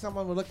think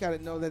someone would look at it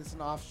and know that it's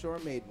an offshore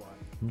made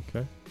one.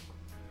 Okay.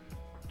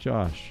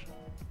 Josh.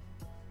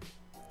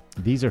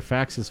 These are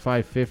faxes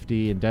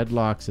 550 and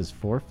deadlocks is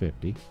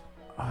 450.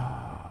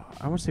 I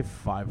want to say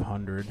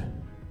 500.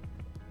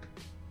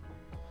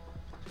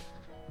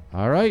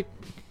 All right.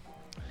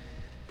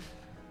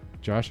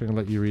 Josh, I'm going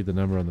to let you read the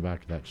number on the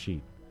back of that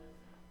sheet.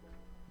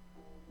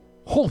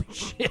 Holy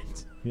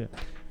shit. Yeah.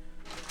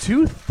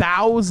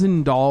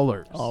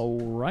 $2,000. All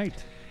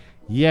right.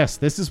 Yes,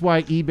 this is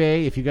why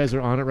eBay, if you guys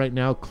are on it right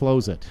now,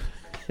 close it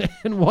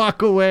and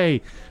walk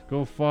away.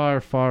 Go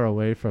far, far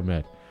away from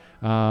it.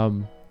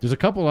 There's a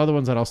couple other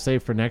ones that I'll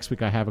save for next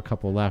week. I have a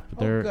couple left,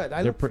 but Oh, good.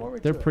 I look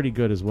forward they're to it. pretty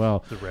good as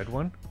well. The red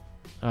one?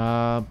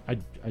 I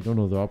don't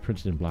know. They're all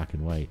printed in black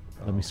and white.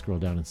 Let me scroll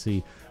down and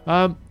see.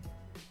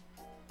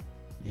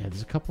 Yeah,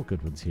 there's a couple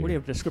good ones here. What do you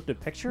have, a descriptive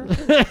picture?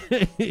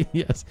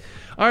 Yes.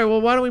 All right,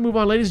 well, why don't we move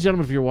on? Ladies and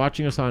gentlemen, if you're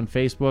watching us on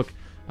Facebook,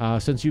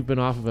 since you've been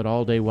off of it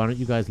all day, why don't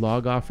you guys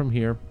log off from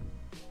here?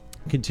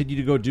 Continue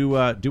to go do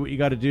what you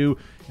got to do,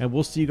 and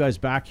we'll see you guys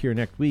back here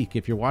next week.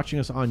 If you're watching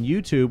us on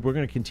YouTube, we're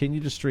going to continue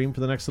to stream for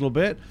the next little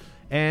bit.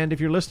 And if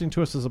you're listening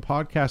to us as a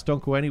podcast,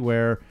 don't go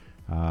anywhere.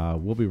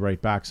 We'll be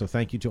right back. So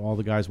thank you to all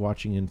the guys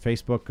watching in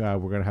Facebook.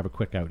 We're going to have a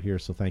quick out here,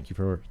 so thank you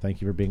for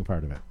being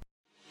part of it.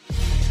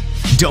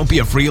 Don't be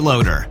a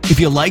freeloader. If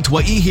you liked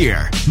what you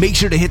hear, make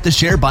sure to hit the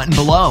share button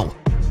below.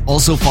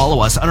 Also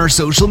follow us on our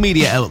social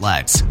media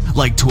outlets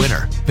like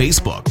Twitter,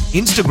 Facebook,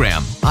 Instagram,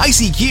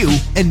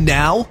 ICQ, and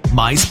now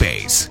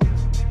MySpace.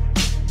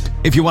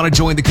 If you want to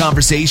join the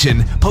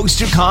conversation, post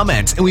your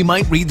comments and we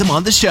might read them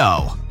on the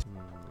show.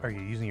 Are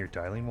you using your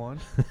dialing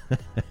wand?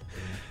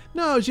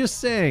 No, I was just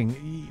saying,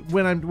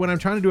 when I'm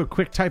trying to do a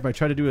quick type, I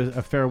try to do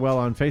a farewell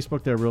on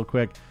Facebook there real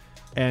quick,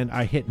 and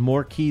I hit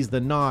more keys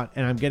than not,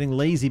 and I'm getting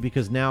lazy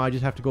because now I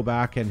just have to go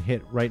back and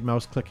hit right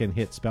mouse click and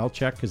hit spell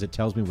check because it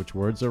tells me which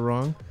words are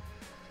wrong.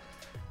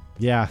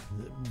 Yeah,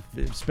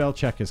 spell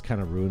check has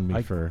kind of ruined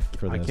me for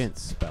this. I can't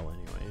spell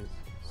anyways.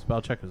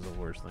 Spell check is the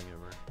worst thing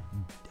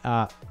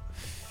ever.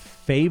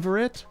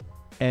 Favorite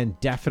and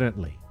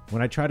definitely.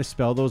 When I try to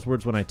spell those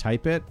words when I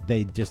type it,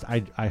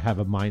 I have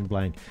a mind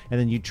blank. And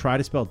then you try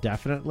to spell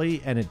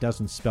definitely, and it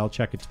doesn't spell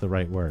check it to the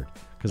right word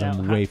because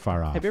I'm way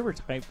far off. Have you ever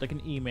typed like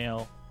an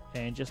email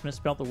and just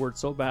misspelled the word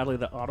so badly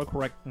that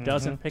autocorrect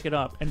doesn't pick it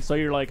up? And so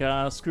you're like,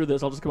 screw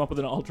this, I'll just come up with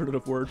an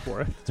alternative word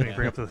for it. So you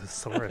bring up the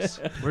thesaurus.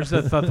 Where's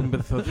the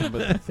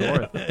thesaurus?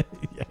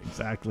 Yeah,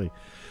 exactly.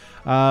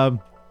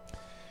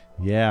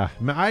 Yeah,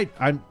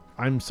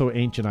 I'm so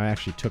ancient. I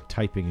actually took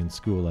typing in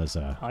school as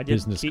a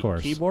business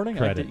course. Keyboarding?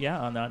 Credit.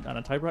 On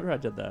a typewriter, I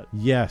did that.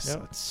 Yes.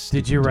 Yep.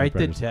 Did you write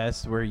the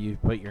test where you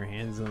put your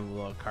hands in a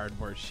little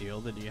cardboard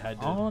shield and you had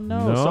to... Oh,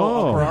 no. No. So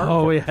for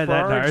our, we had for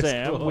that our in our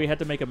exam, school. we had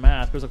to make a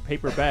mask. It was a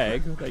paper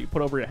bag that you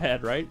put over your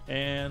head, right?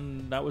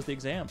 And that was the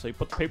exam. So you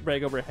put the paper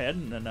bag over your head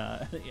and then...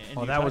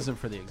 Oh, that wasn't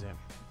for the exam.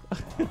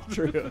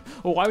 True.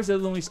 Well, why was I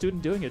the only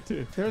student doing it,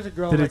 too? There's a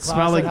girl Did in my it smell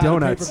class like that had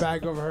donuts? a paper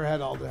bag over her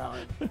head all the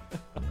time.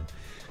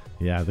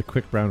 Yeah, the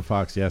quick brown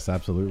fox. Yes,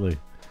 absolutely.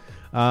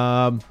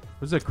 Was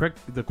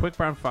the quick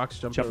brown fox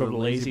jump Jump over over the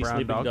the lazy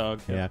sleeping brown dog.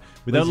 Yeah,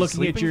 without Lazy looking at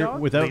sleeping your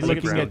dog? without Lazy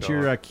looking brown at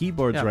your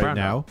keyboards Yeah, right brown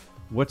now, dog.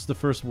 what's the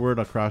first word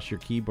across your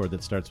keyboard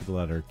that starts with the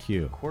letter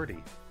Q?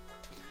 QWERTY.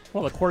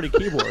 Well, the QWERTY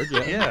keyboard,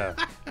 yeah.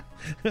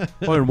 Yeah.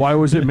 Well, and why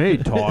was it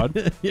made,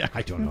 Todd? Yeah,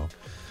 I don't know.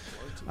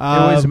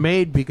 It was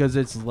made because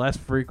it's less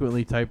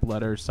frequently typed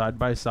letters side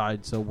by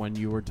side, so when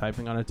you were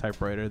typing on a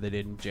typewriter, they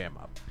didn't jam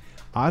up.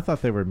 I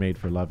thought they were made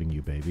for loving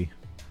you, baby.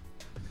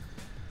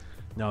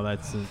 No,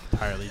 that's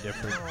entirely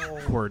different.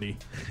 QWERTY.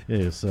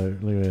 It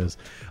certainly is.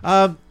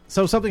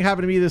 So something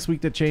happened to me this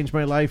week that changed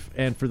my life,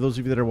 and for those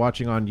of you that are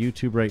watching on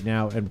YouTube right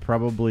now, and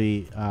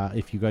probably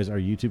if you guys are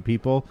YouTube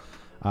people,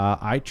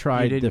 I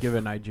tried. You didn't give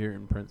a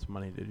Nigerian prince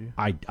money, did you?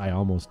 I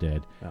almost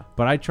did, Yeah.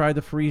 but I tried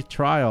the free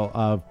trial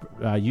of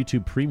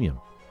YouTube Premium.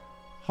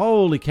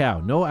 Holy cow!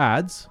 No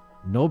ads,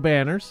 no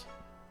banners,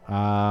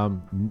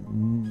 no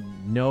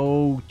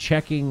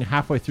checking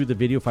halfway through the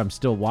video if I'm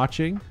still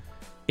watching.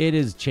 It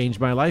has changed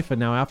my life, and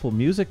now Apple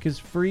Music is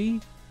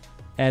free,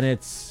 and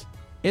it's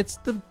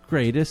the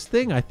greatest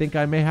thing. I think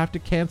I may have to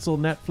cancel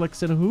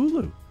Netflix and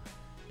Hulu.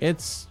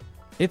 It's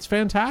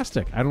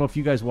fantastic. I don't know if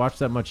you guys watch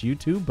that much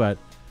YouTube, but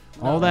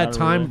all that not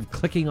time really.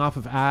 clicking off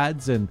of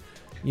ads and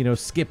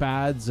skip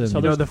ads and So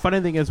The funny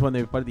thing is when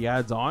they put the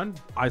ads on,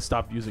 I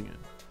stopped using it.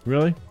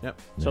 really.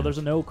 Yep. So Yeah. there's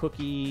a no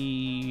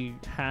cookie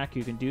hack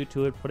you can do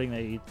to it, putting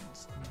a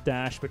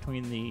dash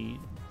between the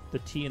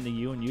T and the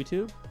U in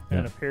YouTube,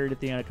 and Yeah. a period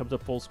at the end. It comes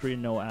up full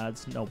screen, no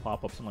ads, no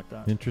pop-ups, something like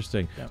that.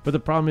 Interesting. Yeah. But the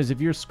problem is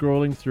if you're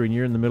scrolling through and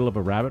you're in the middle of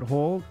a rabbit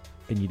hole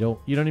and you know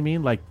what I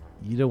mean? Like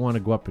you don't want to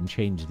go up and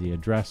change the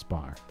address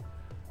bar.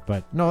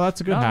 But no,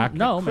 that's a good hack.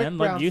 No, Quick man.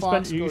 brown Like you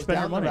fox spend goes your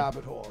down the money.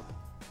 rabbit hole.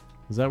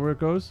 Is that where it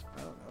goes?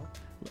 I don't know.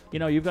 You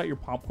know, you've got your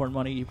popcorn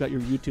money, you've got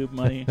your YouTube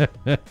money.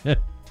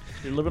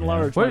 You're living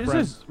large, What my is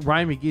friend. this?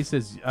 Ryan McGee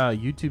says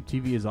YouTube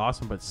TV is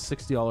awesome, but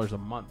 $60 a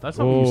month. That's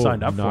not what you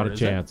signed up not for, a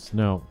is it? chance.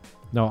 No.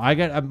 I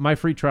got my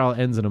free trial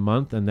ends in a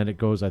month and then it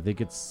goes, I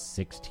think it's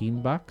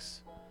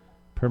 $16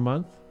 per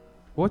month.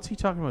 What's he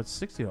talking about?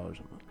 $60 a month.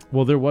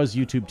 Well, there was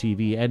YouTube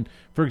TV, and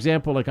for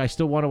example, like I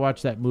still want to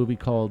watch that movie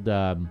called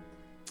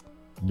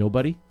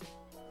Nobody,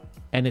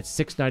 and it's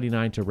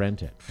 $6.99 to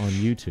rent it on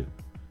YouTube.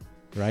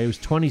 Right? It was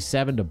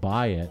 $27 to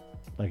buy it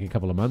like a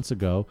couple of months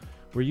ago.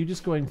 Were you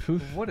just going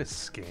poof What a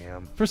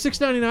scam. for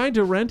 $6.99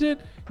 to rent it?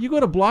 You go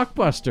to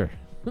Blockbuster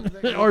or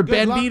Good luck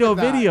Bandito with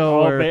that. Video,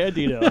 Oh, or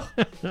Bandito.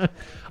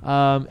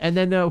 and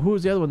then who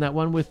was the other one? That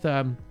one with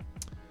that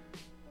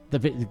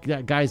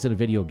guy's in a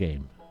video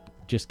game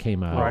just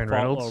came out. Ryan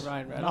Reynolds?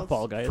 Ryan Not Reynolds?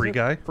 Fall Guy. is Free it?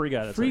 Guy? Free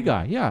Guy. That's Free right.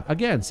 Guy, yeah.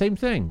 Again, same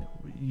thing.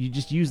 You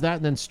just use that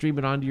and then stream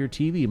it onto your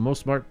TV.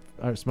 Most smart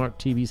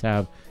TVs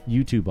have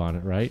YouTube on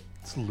it, right?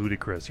 It's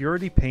ludicrous. You're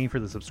already paying for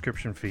the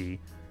subscription fee,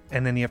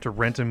 and then you have to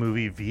rent a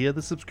movie via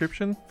the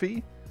subscription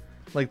fee?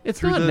 Like It's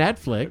through not the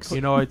Netflix.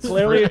 You know it's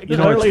Clearly- free,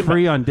 clearly it's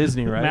free on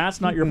Disney, right?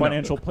 Matt's not your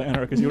financial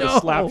planner because he would No.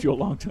 have slapped you a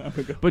long time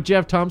ago. But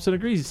Jeff Thompson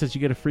agrees. He says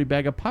you get a free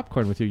bag of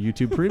popcorn with your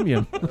YouTube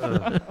Premium.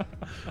 I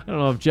don't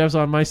know if Jeff's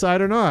on my side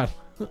or not.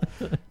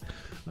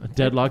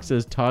 Deadlock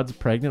says Todd's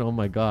pregnant. Oh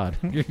my God!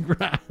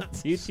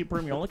 Congrats. YouTube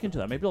Premium. I'll look into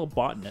that. Maybe I'll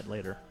bottom it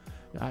later.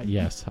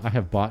 Yes, I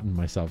have bought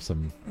myself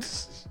some.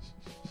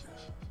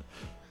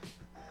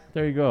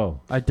 There you go.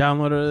 I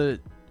downloaded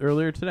it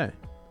earlier today.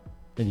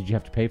 And did you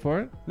have to pay for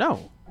it?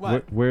 No.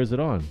 What? Where is it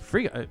on?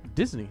 Free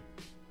Disney.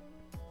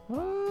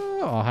 Oh,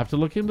 I'll have to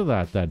look into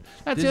that then.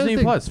 That's the other Disney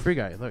thing. Plus, free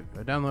guy. Look,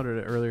 I downloaded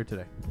it earlier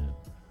today.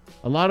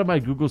 A lot of my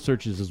Google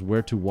searches is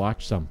where to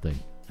watch something,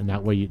 and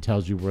that way it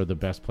tells you where the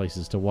best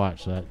places to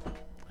watch. So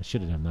I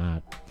should have done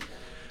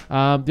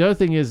that. The other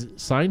thing is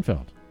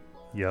Seinfeld.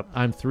 Yep.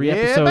 I'm three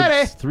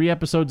buddy.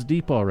 episodes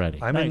deep already.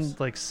 I'm Nice. in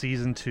like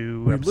season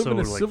 2, We episode live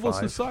in a like civil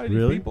 5. society,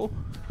 Really? people.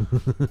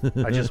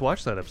 I just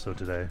watched that episode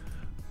today.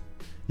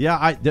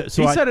 Yeah, He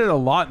said it a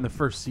lot in the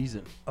first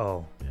season,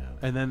 Oh,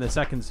 and then the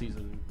second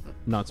season,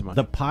 not so much.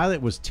 the pilot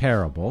was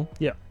terrible.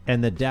 Yeah.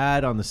 And the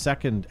dad on the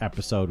second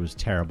episode was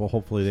terrible.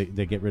 Hopefully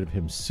they get rid of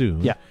him soon.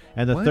 Yeah.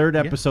 And the What? third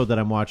Yeah. episode that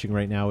I'm watching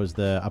right now is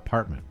the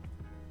apartment,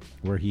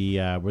 where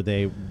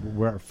they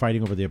were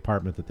fighting over the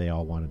apartment that they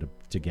all wanted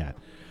to get.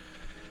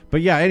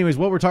 But yeah, anyways,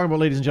 what we're talking about,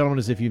 ladies and gentlemen,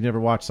 is if you've never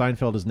watched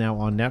Seinfeld, is now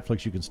on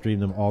Netflix. You can stream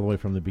them all the way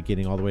from the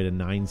beginning, all the way to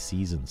 9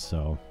 seasons.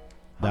 So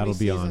How that'll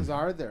many be seasons on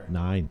are there?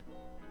 9.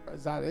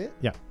 Is that it?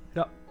 Yeah.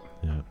 Yep.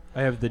 Yeah.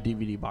 I have the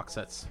DVD box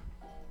sets.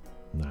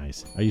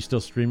 Nice. Are you still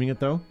streaming it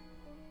though?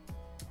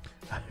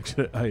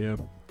 Actually, I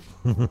am.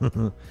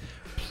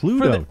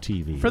 Pluto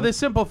TV. For the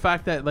simple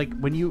fact that, like,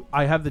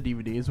 I have the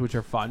DVDs, which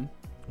are fun,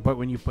 but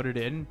when you put it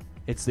in,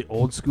 it's the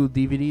old school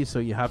DVD, so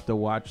you have to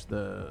watch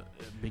the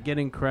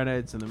beginning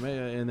credits and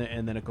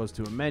then it goes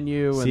to a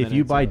menu. See, and if then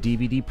you it's buy a-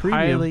 DVD premium,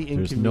 highly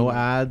there's no inconvenient.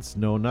 ads,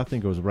 no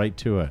nothing, goes right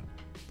to it.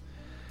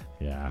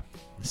 Yeah.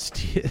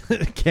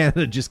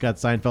 Canada just got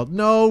Seinfeld.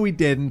 No, we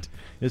didn't.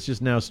 It's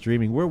just now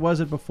streaming. Where was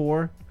it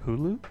before?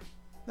 Hulu?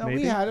 No, we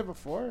Maybe? had it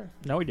before.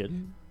 No, we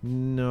didn't.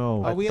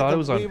 No. Oh, we thought had it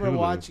was on we were Hulu.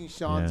 watching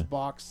Sean's Yeah.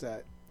 box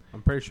set.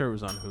 I'm pretty sure it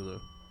was on Hulu.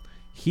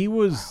 He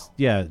was,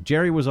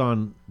 Jerry was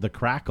on The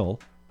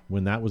Crackle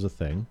when that was a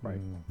thing. Right.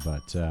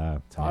 But,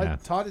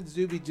 Todd and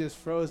Zuby just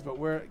froze, but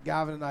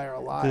Gavin and I are The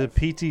alive.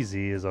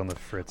 PTZ is on the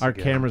fritz our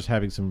again. camera's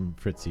having some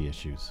fritzy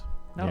issues.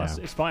 No, Yeah.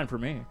 it's fine for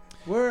me.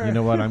 We're You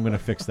know what? I'm going to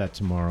fix that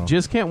tomorrow.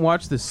 Just can't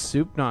watch the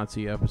Soup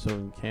Nazi episode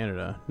in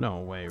Canada.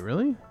 No way,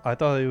 really? I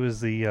thought it was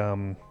the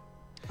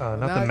not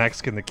Now- the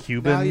Mexican, the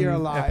Cuban now you're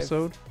alive.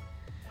 episode.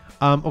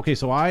 Okay,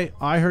 so I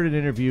heard an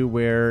interview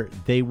where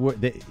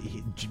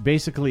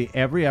basically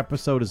every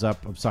episode is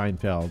up of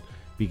Seinfeld.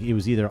 It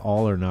was either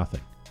all or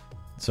nothing.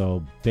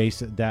 So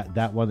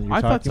that one that you're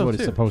I thought talking so about is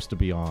too. supposed to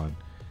be on.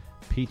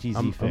 PTZ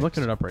I'm fixed.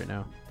 looking it up right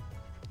now.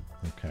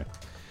 Okay.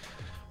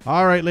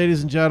 All right,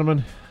 ladies and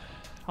gentlemen.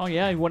 Oh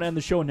yeah, you want to end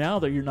the show now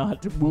that you're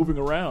not moving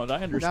around. I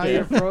now understand.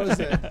 you're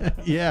frozen.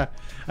 Yeah,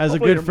 as a Hopefully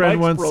good your friend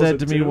mic's once said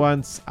to frozen, me too.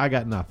 once, I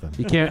got nothing.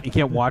 He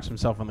can't watch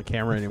himself on the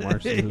camera anymore.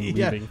 So he's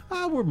Yeah. leaving.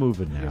 We're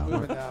moving You're now.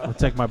 moving I'll now.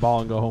 take my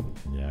ball and go home.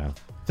 Yeah.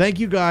 Thank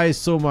you guys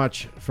so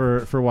much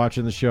for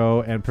watching the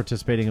show and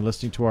participating and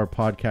listening to our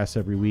podcast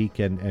every week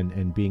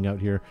and being out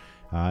here.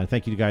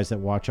 Thank you to guys that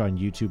watch on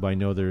YouTube. I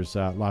know there's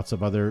lots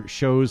of other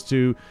shows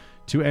to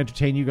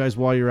entertain you guys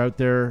while you're out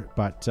there,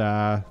 but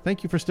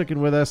thank you for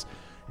sticking with us.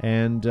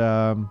 And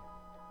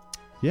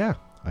yeah,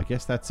 I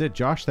guess that's it.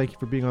 Josh, thank you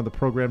for being on the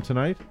program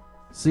tonight.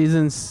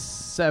 Season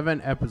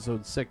 7,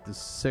 episode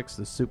 6,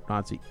 the Soup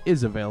Nazi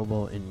is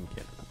available in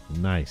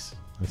Canada. Nice.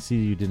 I see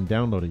you didn't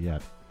download it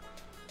yet.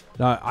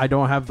 I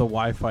don't have the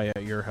Wi-Fi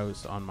at your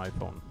house on my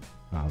phone.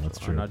 Oh, that's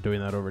So true. I'm not doing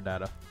that over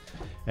data.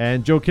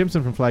 And Joe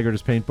Kimson from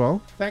Flaggers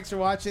Paintball. Thanks for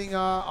watching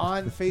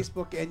on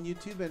Facebook and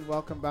YouTube, and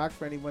welcome back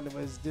for anyone that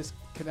was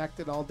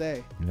disconnected all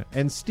day. Yeah.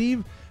 And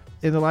Steve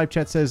in the live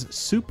chat says,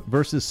 soup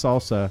versus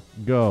salsa,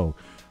 go.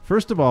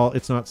 First of all,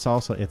 it's not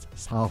salsa, it's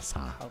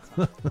salsa.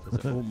 Oh,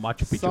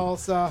 Machu Picchu.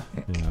 Salsa.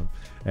 Yeah.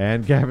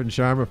 And Gavin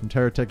Sharma from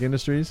TerraTech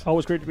Industries.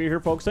 Always great to be here,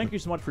 folks. Thank you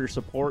so much for your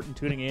support and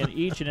tuning in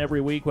each and every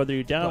week, whether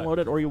you download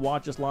it or you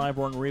watch us live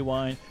or on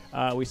Rewind.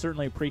 We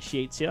certainly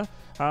appreciate you.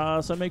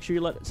 So make sure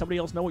you let somebody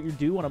else know what you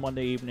do on a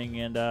Monday evening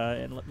and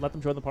let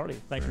them join the party.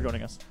 Thanks for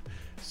joining us.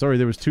 Sorry,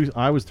 there was two.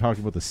 I was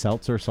talking about the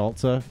seltzer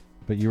salsa,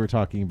 but you were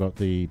talking about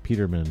the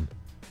Peterman.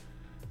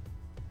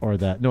 Or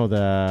that. No,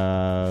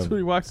 So the.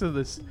 he walks to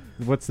this.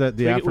 What's that?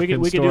 The We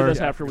African can store? do this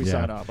after we Yeah.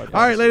 sign off. I All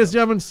right, guess. ladies and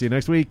gentlemen. See you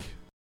next week.